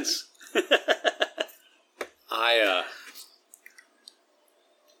the fence. I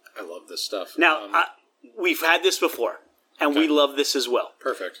love this stuff. Now, we've had this before, and we love this as well.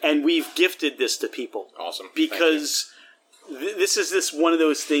 Perfect. And we've gifted this to people. Awesome. Because this is one of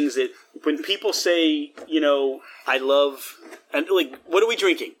those things that when people say, I love, and what are we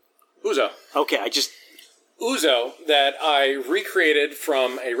drinking? Ouzo. Okay, Ouzo that I recreated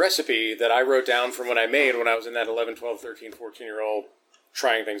from a recipe that I wrote down from when I was in that 11, 12, 13, 14-year-old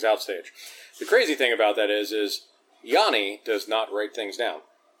trying things out stage. The crazy thing about that is Yanni does not write things down.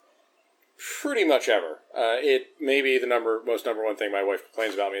 Pretty much ever. It may be the most number one thing my wife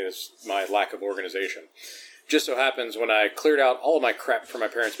complains about me is my lack of organization. Just so happens when I cleared out all of my crap from my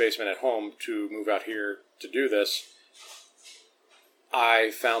parents' basement at home to move out here to do this,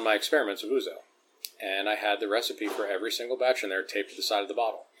 I found my experiments of Ouzo. And I had the recipe for every single batch in there taped to the side of the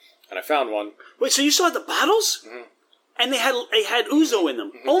bottle. And I found one. Wait, so you still had the bottles? Mm-hmm. And they had Ouzo in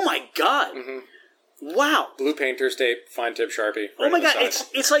them? Mm-hmm. Oh my God. Mm-hmm. Wow. Blue painter's tape, fine tip Sharpie. Oh my God,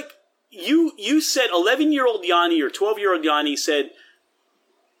 it's like you said 11-year-old Yanni or 12-year-old Yanni said,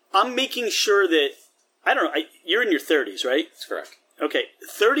 I'm making sure that, I don't know, you're in your 30s, right? That's correct. Okay,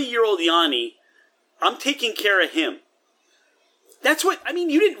 30-year-old Yanni, I'm taking care of him. That's what, I mean,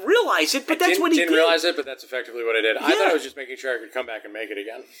 you didn't realize it, but that's what he did. Didn't realize it, but that's effectively what I did. Yeah. I thought I was just making sure I could come back and make it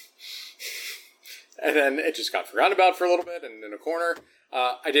again. And then it just got forgotten about for a little bit and in a corner.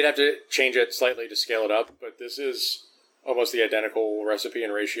 I did have to change it slightly to scale it up, but this is almost the identical recipe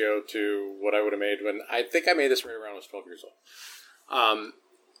and ratio to what I would have made when I think I made this right around when I was 12 years old.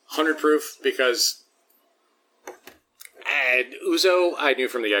 100 proof because Ouzo, I knew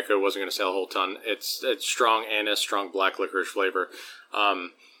from the get-go wasn't going to sell a whole ton. It's strong anise, strong black licorice flavor.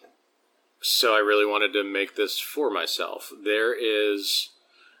 So I really wanted to make this for myself. This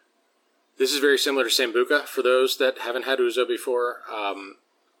is very similar to Sambuca for those that haven't had Ouzo before,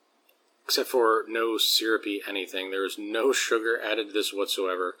 except for no syrupy anything. There is no sugar added to this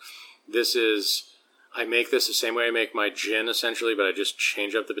whatsoever. I make this the same way I make my gin, essentially, but I just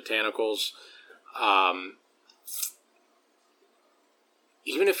change up the botanicals.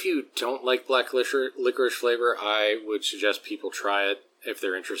 Even if you don't like black licorice flavor, I would suggest people try it if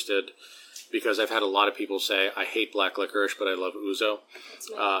they're interested, because I've had a lot of people say, I hate black licorice, but I love Ouzo.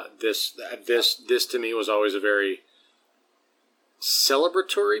 This to me was always a very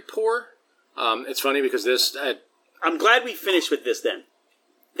celebratory pour. It's funny because this... I'm glad we finished with this then.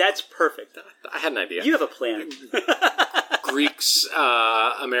 That's perfect. I had an idea. You have a plan. Greeks,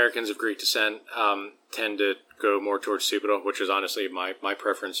 Americans of Greek descent, tend to go more towards Cipro, which is honestly my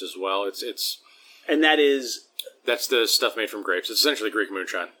preference as well. And that is... That's the stuff made from grapes. It's essentially Greek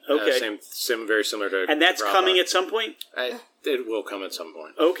moonshine. Okay. Very similar to... And that's Grappa. Coming at some point? It will come at some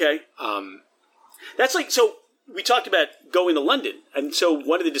point. Okay. That's like... So, we talked about going to London. And so,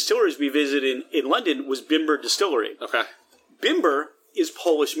 one of the distilleries we visited in London was Bimber Distillery. Okay. Bimber is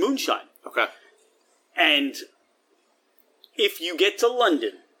Polish moonshine. Okay. And if you get to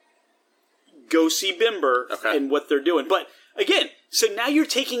London, go see Bimber and what they're doing. But, again, so now you're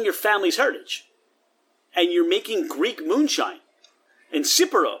taking your family's heritage. And you're making Greek moonshine and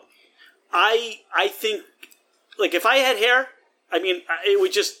Cipro. I think, like, if I had hair, I mean, it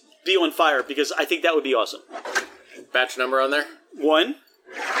would just be on fire because I think that would be awesome. Batch number on there? 1.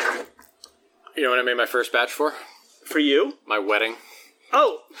 You know what I made my first batch for? For you? My wedding.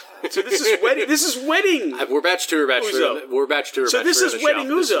 Oh, so this is wedding. This is wedding. We're batch 2 or batch 3. We're batch 2 or so batch 3. So this is wedding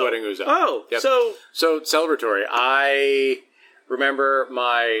Ouzo. This is wedding Ouzo. Oh, yep. So celebratory. I remember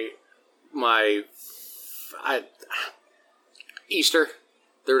my Easter.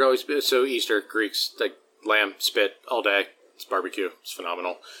 There would always be Easter Greeks like lamb spit all day. It's barbecue. It's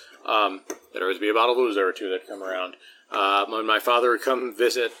phenomenal. There'd always be a bottle of Ouzo or two that'd come around. When my father would come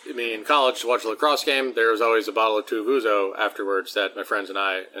visit me in college to watch a lacrosse game, there was always a bottle or two of Ouzo afterwards that my friends and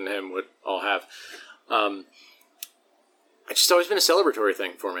I and him would all have. It's just always been a celebratory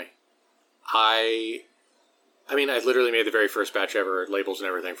thing for me. I literally made the very first batch ever, labels and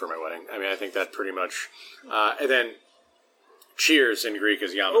everything for my wedding. I mean, I think that pretty much... and then, cheers in Greek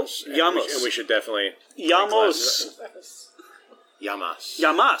is Yamos. Oh, Yamos. And we should definitely... Yamos. Yamas.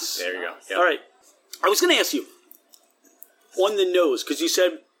 Yamas. There you go. Yep. All right. I was going to ask you, on the nose, because you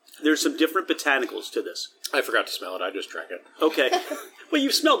said there's some different botanicals to this. I forgot to smell it. I just drank it. Okay. Well,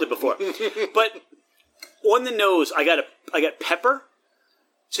 you've smelled it before. But on the nose, I got pepper.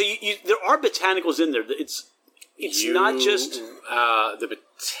 So there are botanicals in there. It's not just... the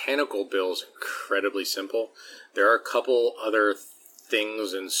botanical bill is incredibly simple. There are a couple other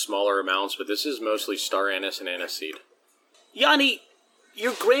things in smaller amounts, but this is mostly star anise and aniseed. Yanni,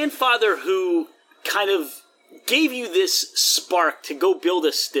 your grandfather who kind of gave you this spark to go build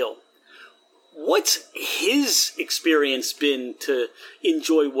a still, what's his experience been to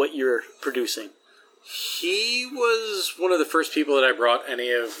enjoy what you're producing? He was one of the first people that I brought any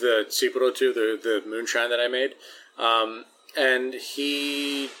of the Cipro to, the moonshine that I made. And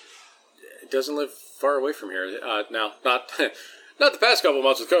he doesn't live far away from here. Now, not the past couple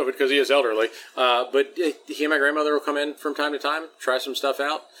months with COVID because he is elderly. But he and my grandmother will come in from time to time, try some stuff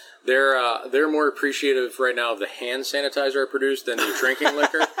out. They're more appreciative right now of the hand sanitizer I produce than the drinking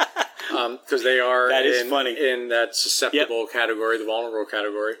liquor. Because they are in that susceptible category, the vulnerable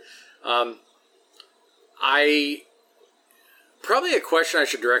category. Probably a question I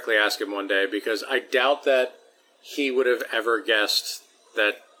should directly ask him one day, because I doubt that he would have ever guessed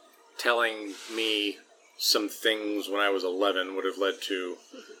that telling me some things when I was 11 would have led to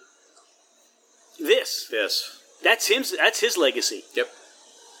this. That's him. That's his legacy. Yep.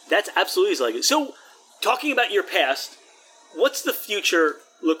 That's absolutely his legacy. So, talking about your past, what's the future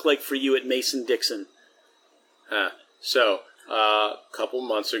look like for you at Mason Dixon? A couple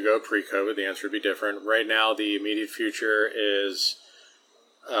months ago, pre-COVID, the answer would be different. Right now, the immediate future is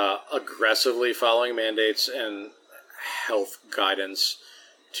aggressively following mandates and health guidance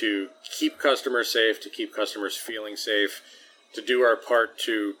to keep customers safe, to keep customers feeling safe, to do our part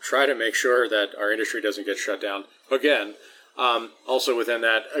to try to make sure that our industry doesn't get shut down again. Also within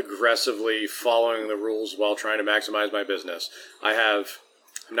that, aggressively following the rules while trying to maximize my business. I'm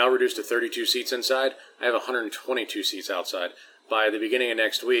now reduced to 32 seats inside. I have 122 seats outside. By the beginning of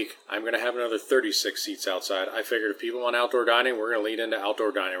next week, I'm going to have another 36 seats outside. I figured if people want outdoor dining, we're going to lead into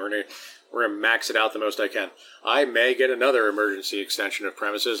outdoor dining. We're going to max it out the most I can. I may get another emergency extension of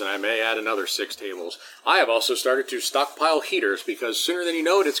premises, and I may add another 6 tables. I have also started to stockpile heaters because sooner than you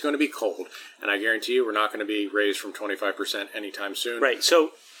know it, it's going to be cold. And I guarantee you we're not going to be raised from 25% anytime soon. Right,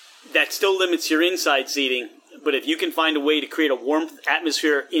 so that still limits your inside seating, but if you can find a way to create a warm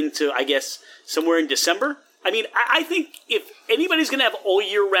atmosphere into, I guess, somewhere in December, I mean, I think if anybody's going to have all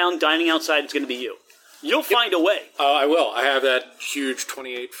year-round dining outside, it's going to be you. You'll find a way. I will. I have that huge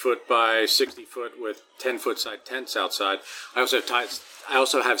 28-foot by 60-foot with 10-foot side tents outside. I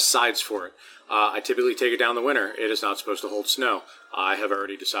also have sides for it. I typically take it down in the winter. It is not supposed to hold snow. I have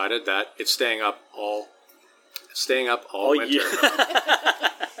already decided that it's staying up all winter. Year.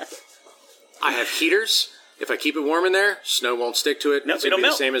 I have heaters. If I keep it warm in there, snow won't stick to it. It's going to be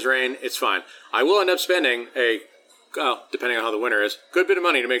the same as rain. It's fine. I will end up spending depending on how the winter is, good bit of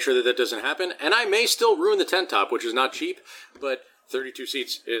money to make sure that doesn't happen. And I may still ruin the tent top, which is not cheap, but 32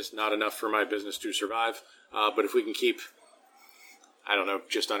 seats is not enough for my business to survive. But if we can keep, I don't know,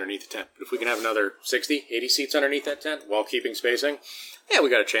 just underneath the tent, but if we can have another 60, 80 seats underneath that tent while keeping spacing, yeah, we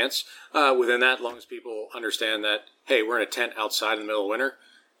got a chance. Within that, as long as people understand that, hey, we're in a tent outside in the middle of winter,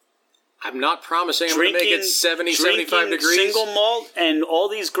 I'm not promising I'm going to make it 70, 75 degrees. Single malt and all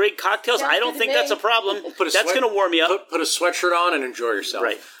these great cocktails, I don't think that's a problem. That's going to warm you up. Put a sweatshirt on and enjoy yourself.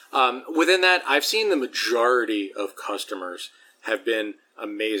 Right. Within that, I've seen the majority of customers have been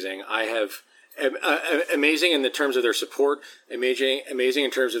amazing. I have amazing in the terms of their support, amazing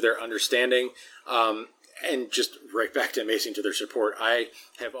in terms of their understanding, and just right back to amazing to their support. I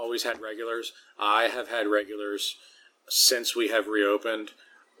have always had regulars. I have had regulars since we have reopened,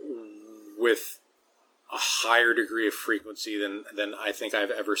 with a higher degree of frequency than I think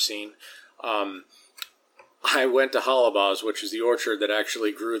I've ever seen. I went to Hollabah's, which is the orchard that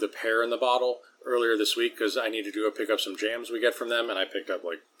actually grew the pear in the bottle, earlier this week because I needed to go pick up some jams we get from them, and I picked up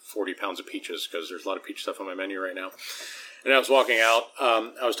like 40 pounds of peaches because there's a lot of peach stuff on my menu right now. And I was walking out.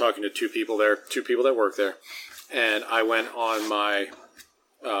 I was talking to two people that work there, and I went on my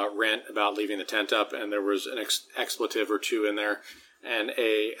rant about leaving the tent up, and there was an expletive or two in there. And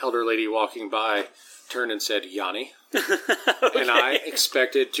a elder lady walking by turned and said, "Yanni." Okay. And I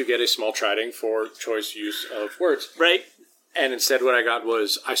expected to get a small chiding for choice use of words. Right. And instead what I got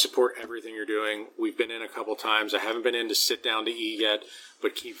was, "I support everything you're doing. We've been in a couple times. I haven't been in to sit down to eat yet,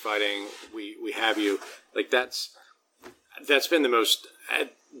 but keep fighting. We have you." Like, that's been the most...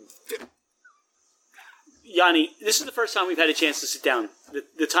 Yanni, this is the first time we've had a chance to sit down.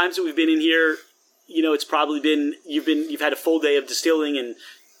 The times that we've been in here... You know, it's probably been you've had a full day of distilling and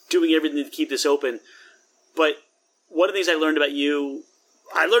doing everything to keep this open. But one of the things I learned about you,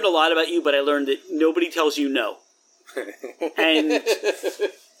 I learned a lot about you, but I learned that nobody tells you no, and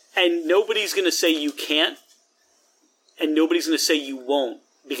nobody's going to say you can't, and nobody's going to say you won't,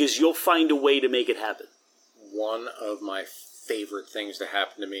 because you'll find a way to make it happen. One of my favorite things to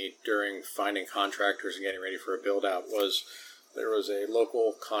happen to me during finding contractors and getting ready for a build out was there was a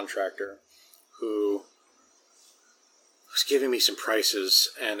local contractor who was giving me some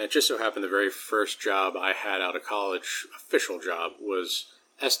prices, and it just so happened the very first job I had out of college, official job, was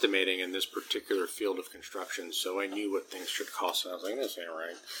estimating in this particular field of construction, so I knew what things should cost, and I was like, this ain't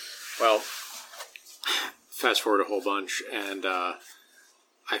right. Well, fast forward a whole bunch, and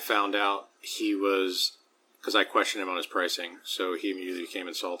I found out he was, because I questioned him on his pricing, so he immediately became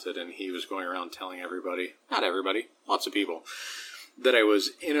insulted, and he was going around telling everybody, not everybody, lots of people, that I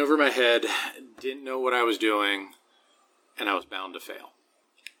was in over my head, didn't know what I was doing, and I was bound to fail.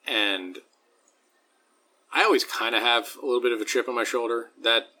 And I always kind of have a little bit of a chip on my shoulder.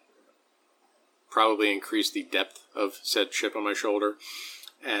 That probably increased the depth of said chip on my shoulder.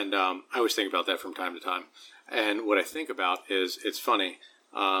 And I always think about that from time to time. And what I think about is, it's funny,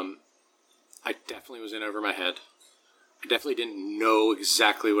 I definitely was in over my head. I definitely didn't know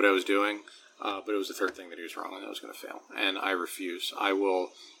exactly what I was doing. But it was the third thing that he was wrong and I was going to fail. And I refuse. I will,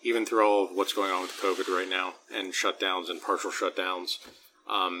 even through all of what's going on with COVID right now and shutdowns and partial shutdowns,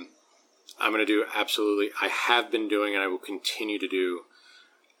 I'm going to do absolutely, I have been doing and I will continue to do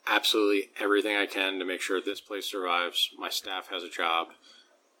absolutely everything I can to make sure this place survives, my staff has a job,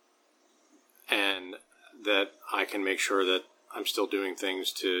 and that I can make sure that I'm still doing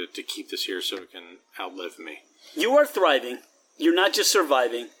things to keep this here so it can outlive me. You are thriving. You're not just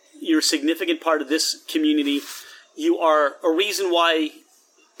surviving. You're a significant part of this community. You are a reason why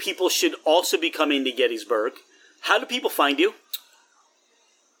people should also be coming to Gettysburg. How do people find you?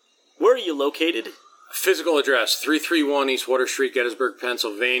 Where are you located? Physical address, 331 East Water Street, Gettysburg,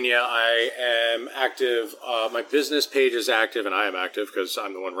 Pennsylvania. I am active. My business page is active, and I am active because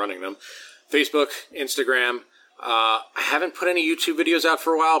I'm the one running them. Facebook, Instagram. I haven't put any YouTube videos out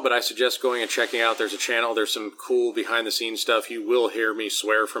for a while, but I suggest going and checking out. There's a channel. There's some cool behind-the-scenes stuff. You will hear me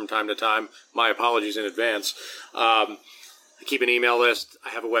swear from time to time. My apologies in advance. I keep an email list. I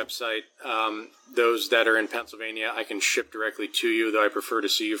have a website. Those that are in Pennsylvania, I can ship directly to you, though I prefer to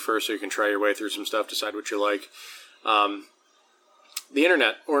see you first so you can try your way through some stuff, decide what you like. The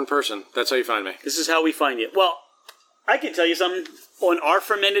internet or in person. That's how you find me. This is how we find you. Well, I can tell you something. On our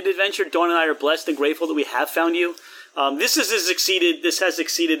fermented adventure, Dawn and I are blessed and grateful that we have found you. This has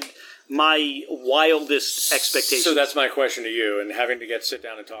exceeded my wildest expectations. So that's my question to you, and having to sit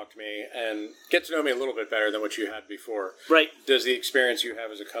down and talk to me and get to know me a little bit better than what you had before. Right. Does the experience you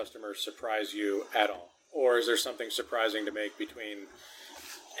have as a customer surprise you at all? Or is there something surprising to make between...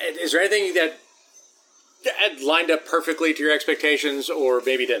 Is there anything that lined up perfectly to your expectations or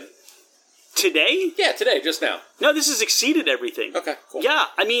maybe didn't? Today? Yeah, today, just now. No, this has exceeded everything. Okay, cool. Yeah,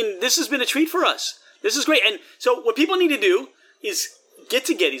 I mean, this has been a treat for us. This is great. And so what people need to do is get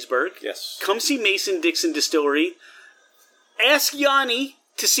to Gettysburg. Yes. Come see Mason-Dixon Distillery. Ask Yanni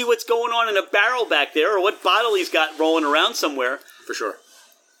to see what's going on in a barrel back there or what bottle he's got rolling around somewhere. For sure.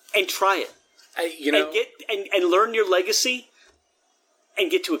 And try it. And learn your legacy and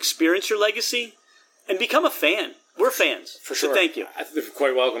get to experience your legacy and become a fan. We're fans. For sure. So thank you.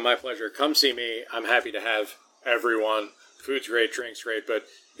 Quite welcome. My pleasure. Come see me. I'm happy to have everyone. Food's great, drinks great, but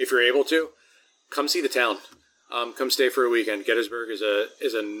if you're able to, come see the town. Come stay for a weekend. Gettysburg is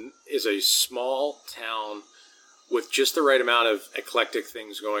a small town with just the right amount of eclectic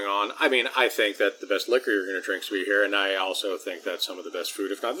things going on. I mean, I think that the best liquor you're going to drink is going to be here, and I also think that some of the best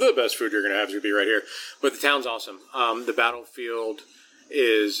food, if not the best food you're going to have, is going to be right here. But the town's awesome. The battlefield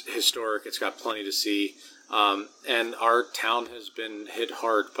is historic. It's got plenty to see. And our town has been hit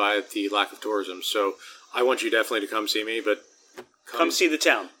hard by the lack of tourism. So I want you definitely to come see me, but come see the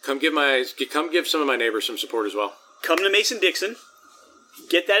town. Come give some of my neighbors some support as well. Come to Mason-Dixon.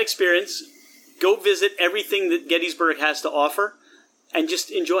 Get that experience. Go visit everything that Gettysburg has to offer and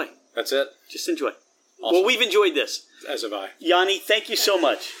just enjoy. That's it. Just enjoy. Awesome. Well, we've enjoyed this. As have I. Yanni, thank you so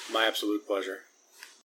much. My absolute pleasure.